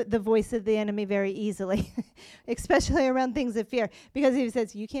know the voice of the enemy very easily, especially around things of fear. Because he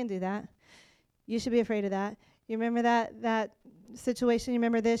says, you can't do that. You should be afraid of that. You remember that situation, you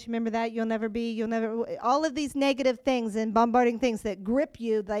remember this, you remember that, you'll never, all of these negative things and bombarding things that grip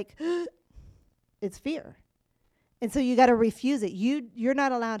you like, it's fear. And so you got to refuse it. You're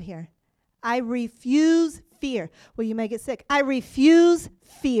not allowed here. I refuse fear. Well, you may get sick. I refuse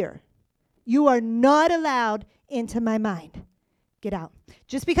fear. You are not allowed into my mind. Get out.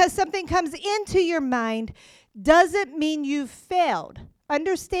 Just because something comes into your mind doesn't mean you've failed.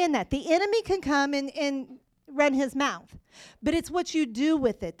 Understand that. The enemy can come and run his mouth, but it's what you do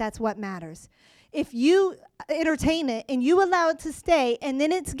with it that's what matters. If you entertain it and you allow it to stay and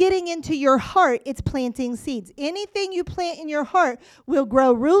then it's getting into your heart, it's planting seeds. Anything you plant in your heart will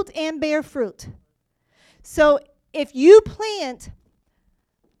grow root and bear fruit. So if you plant,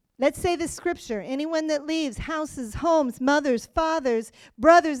 let's say the scripture, anyone that leaves houses, homes, mothers, fathers,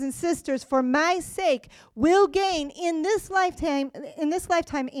 brothers and sisters for my sake will gain in this lifetime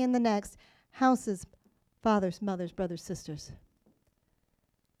and the next, houses, fathers, mothers, brothers, sisters.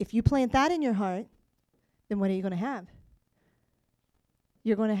 If you plant that in your heart, then what are you going to have?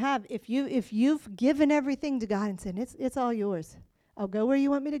 You're going to have, if you've given everything to God and said, it's all yours. I'll go where you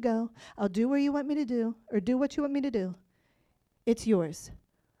want me to go. I'll do where you want me to do, or do what you want me to do. It's yours.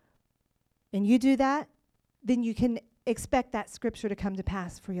 And you do that, then you can expect that scripture to come to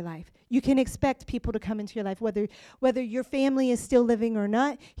pass for your life. You can expect people to come into your life, whether your family is still living or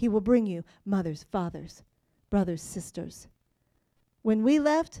not. He will bring you mothers, fathers, brothers, sisters. When we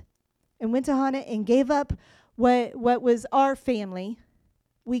left and went to Hana and gave up what was our family,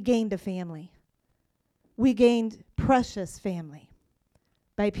 we gained a family. We gained precious family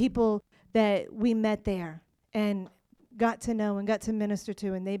by people that we met there and got to know and got to minister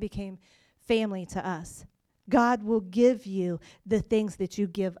to, and they became family to us. God will give you the things that you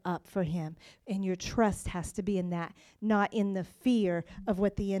give up for him, and your trust has to be in that, not in the fear of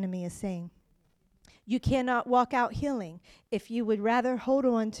what the enemy is saying. You cannot walk out healing if you would rather hold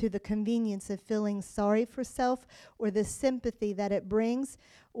on to the convenience of feeling sorry for self or the sympathy that it brings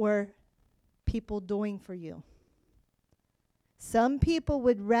or people doing for you. Some people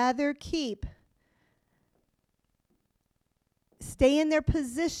would rather stay in their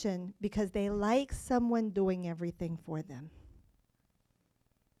position because they like someone doing everything for them.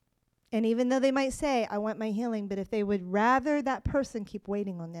 And even though they might say, I want my healing, but if they would rather that person keep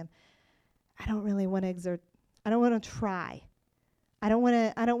waiting on them, I don't really want to exert. I don't want to try. I don't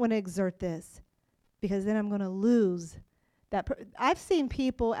want to exert this because then I'm going to lose that. I've seen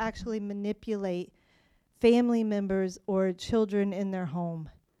people actually manipulate family members or children in their home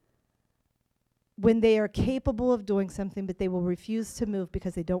when they are capable of doing something, but they will refuse to move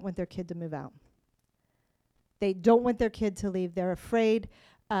because they don't want their kid to move out. They don't want their kid to leave. They're afraid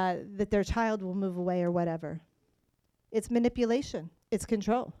that their child will move away or whatever. It's manipulation. It's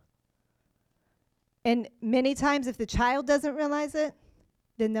control. And many times if the child doesn't realize it,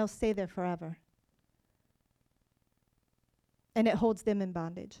 then they'll stay there forever. And it holds them in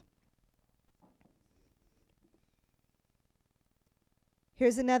bondage.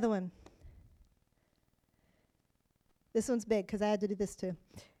 Here's another one. This one's big because I had to do this too.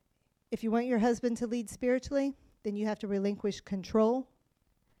 If you want your husband to lead spiritually, then you have to relinquish control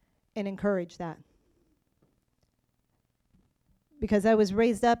and encourage that. because I was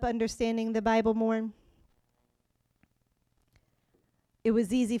raised up understanding the Bible more, it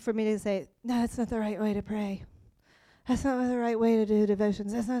was easy for me to say, no, that's not the right way to pray. That's not the right way to do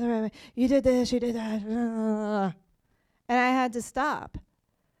devotions. That's not the right way. You did this, you did that. And I had to stop.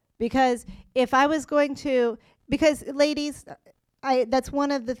 Because if I was going to, because ladies, that's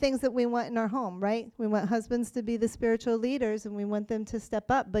one of the things that we want in our home, right? We want husbands to be the spiritual leaders and we want them to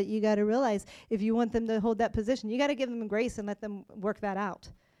step up. But you got to realize if you want them to hold that position, you got to give them grace and let them work that out.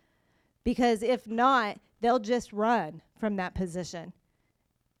 Because if not, they'll just run from that position.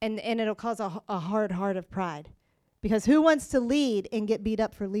 And it'll cause a hard heart of pride. Because who wants to lead and get beat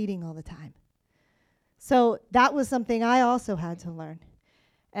up for leading all the time? So that was something I also had to learn.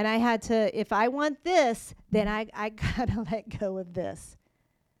 And I had to, if I want this, then I got to let go of this.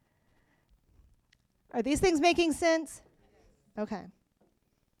 Are these things making sense? Okay.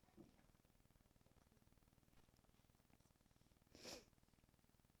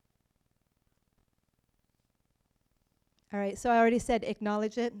 All right, so I already said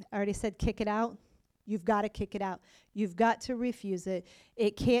acknowledge it. I already said kick it out. You've got to kick it out. You've got to refuse it.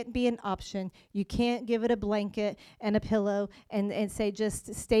 It can't be an option. You can't give it a blanket and a pillow and say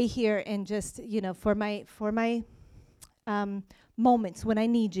just stay here and just, for my moments when I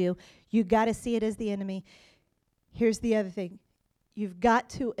need you. You got to see it as the enemy. Here's the other thing. You've got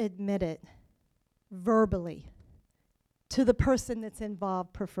to admit it verbally to the person that's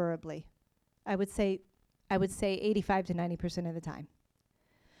involved, preferably. I would say 85 to 90% of the time.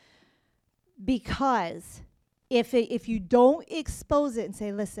 Because if you don't expose it and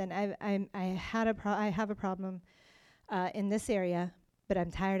say, listen, I have a problem in this area, but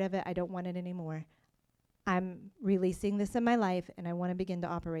I'm tired of it. I don't want it anymore. I'm releasing this in my life, and I want to begin to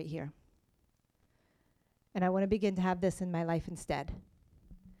operate here. And I want to begin to have this in my life instead.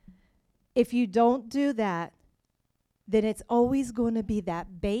 If you don't do that, then it's always going to be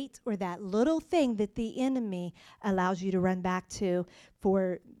that bait or that little thing that the enemy allows you to run back to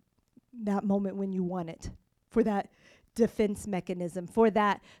for that moment when you want it, for that defense mechanism, for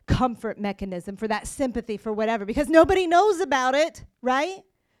that comfort mechanism, for that sympathy, for whatever, because nobody knows about it, right?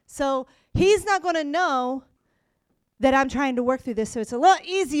 So he's not going to know that I'm trying to work through this. So it's a lot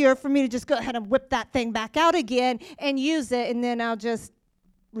easier for me to just go ahead and whip that thing back out again and use it, and then I'll just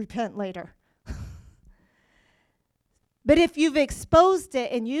repent later. But if you've exposed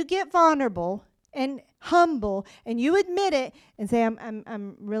it and you get vulnerable and humble and you admit it and say,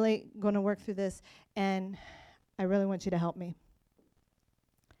 I'm really going to work through this and I really want you to help me.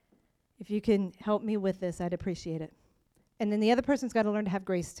 If you can help me with this, I'd appreciate it. And then the other person's got to learn to have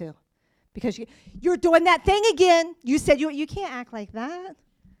grace too. Because you're doing that thing again. You said you can't act like that.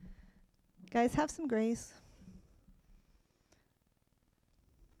 Guys, have some grace.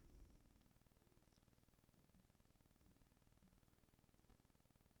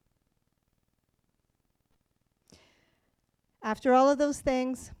 After all of those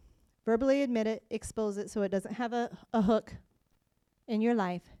things, verbally admit it, expose it so it doesn't have a hook in your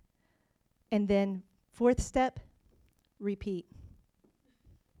life. And then fourth step, repeat.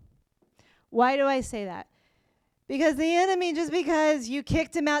 Why do I say that? Because the enemy, just because you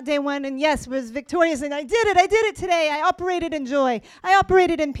kicked him out day one and yes, was victorious and I did it today. I operated in joy. I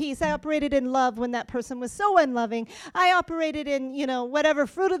operated in peace. I operated in love when that person was so unloving. I operated in, whatever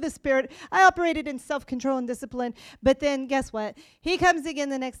fruit of the Spirit. I operated in self-control and discipline. But then guess what? He comes again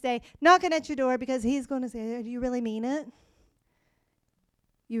the next day, knocking at your door because he's going to say, do you really mean it?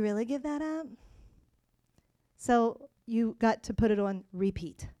 You really give that up? So you got to put it on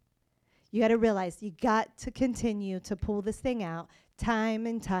repeat. You got to realize you got to continue to pull this thing out time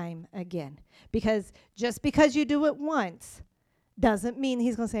and time again. Because just because you do it once doesn't mean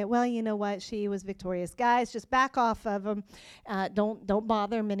he's going to say, well, you know what? She was victorious. Guys, just back off of him. Don't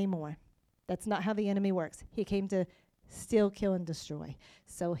bother him anymore. That's not how the enemy works. He came to steal, kill, and destroy.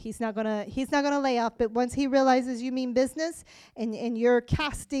 So he's not gonna lay off. But once he realizes you mean business and you're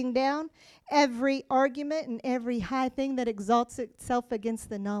casting down every argument and every high thing that exalts itself against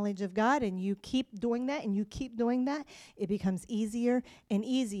the knowledge of God, and you keep doing that and you keep doing that, it becomes easier and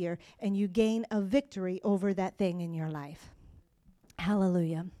easier, and you gain a victory over that thing in your life.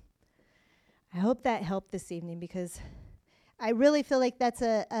 Hallelujah. I hope that helped this evening, because I really feel like that's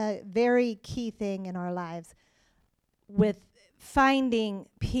a very key thing in our lives with finding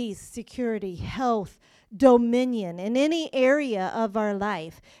peace, security, health, dominion in any area of our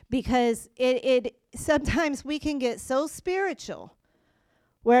life, because it sometimes we can get so spiritual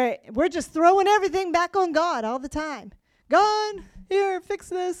where we're just throwing everything back on God all the time. God, here, fix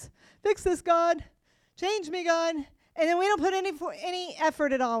this, God, change me, God. And then we don't put any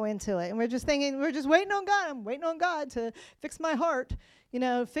effort at all into it. And we're just thinking, we're just waiting on God. I'm waiting on God to fix my heart,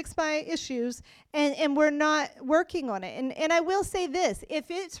 fix my issues. And we're not working on it. And I will say this, if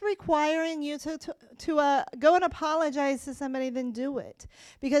it's requiring you to go and apologize to somebody, then do it.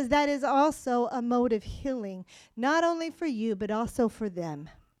 Because that is also a mode of healing, not only for you, but also for them.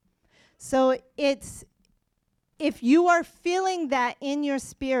 So if you are feeling that in your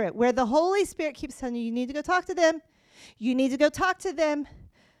spirit, where the Holy Spirit keeps telling you, you need to go talk to them, you need to go talk to them,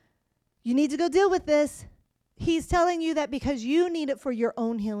 you need to go deal with this, He's telling you that because you need it for your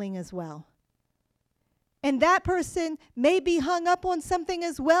own healing as well. And that person may be hung up on something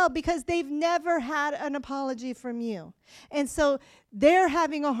as well because they've never had an apology from you. And so they're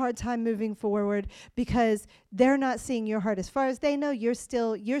having a hard time moving forward because they're not seeing your heart. As far as they know, you're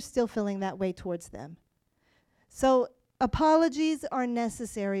still feeling that way towards them. So apologies are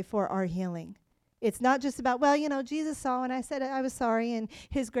necessary for our healing. It's not just about, Jesus saw and I said I was sorry and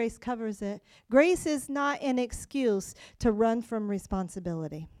His grace covers it. Grace is not an excuse to run from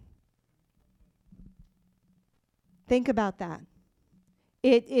responsibility. Think about that.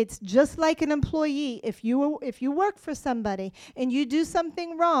 It's just like an employee. If you work for somebody and you do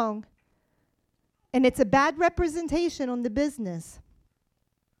something wrong and it's a bad representation on the business,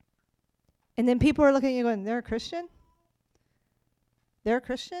 and then people are looking at you going, they're a Christian? They're a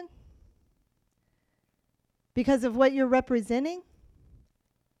Christian? Because of what you're representing?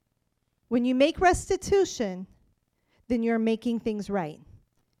 When you make restitution, then you're making things right.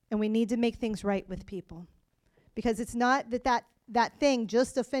 And we need to make things right with people. Because it's not that thing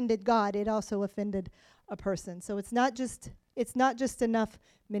just offended God, it also offended a person. So it's not just enough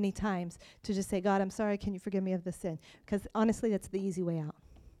many times to just say, God, I'm sorry, can you forgive me of this sin? Because honestly, that's the easy way out.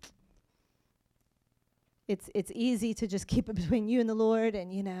 It's easy to just keep it between you and the Lord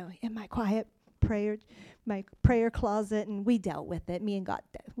and, in my quiet my prayer closet, and we dealt with it. Me and God,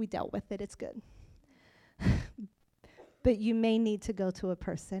 we dealt with it. It's good. But you may need to go to a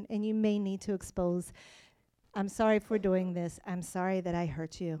person, and you may need to expose, I'm sorry for doing this. I'm sorry that I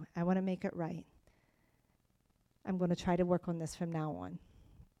hurt you. I want to make it right. I'm going to try to work on this from now on.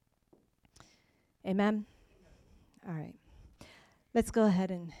 Amen? All right. Let's go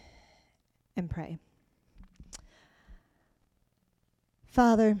ahead and pray.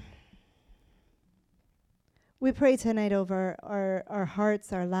 Father, we pray tonight over our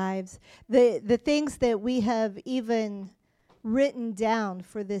hearts, our lives, the things that we have even written down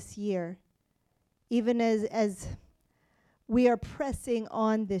for this year, even as we are pressing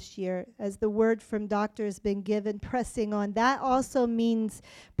on this year, as the word from Doctor has been given, pressing on. That also means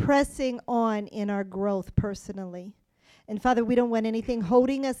pressing on in our growth personally. And Father, we don't want anything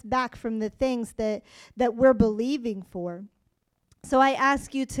holding us back from the things that we're believing for. So I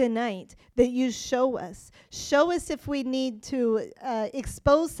ask you tonight that you show us if we need to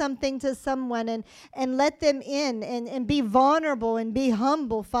expose something to someone and let them in and be vulnerable and be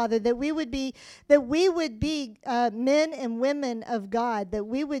humble, Father, that we would be men and women of God, that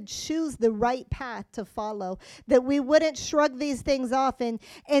we would choose the right path to follow, that we wouldn't shrug these things off and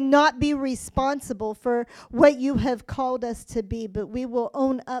not be responsible for what you have called us to be, but we will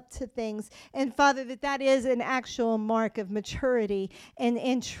own up to things. And Father, that is an actual mark of maturity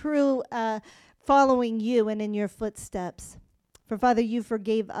and true following you and in your footsteps. For Father, you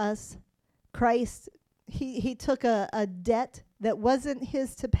forgave us. Christ, he took a debt that wasn't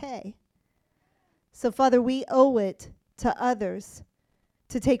his to pay. So Father, we owe it to others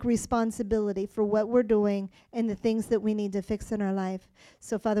to take responsibility for what we're doing and the things that we need to fix in our life.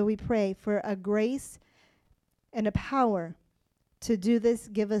 So Father, we pray for a grace and a power to do this.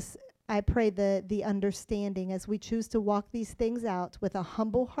 Give us, I pray, the understanding as we choose to walk these things out with a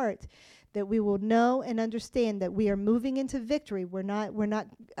humble heart, that we will know and understand that we are moving into victory. We're not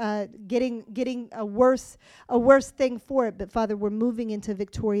getting a worse thing for it, but Father, we're moving into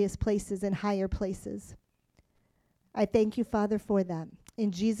victorious places and higher places. I thank you, Father, for that.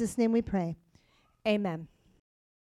 In Jesus' name we pray. Amen.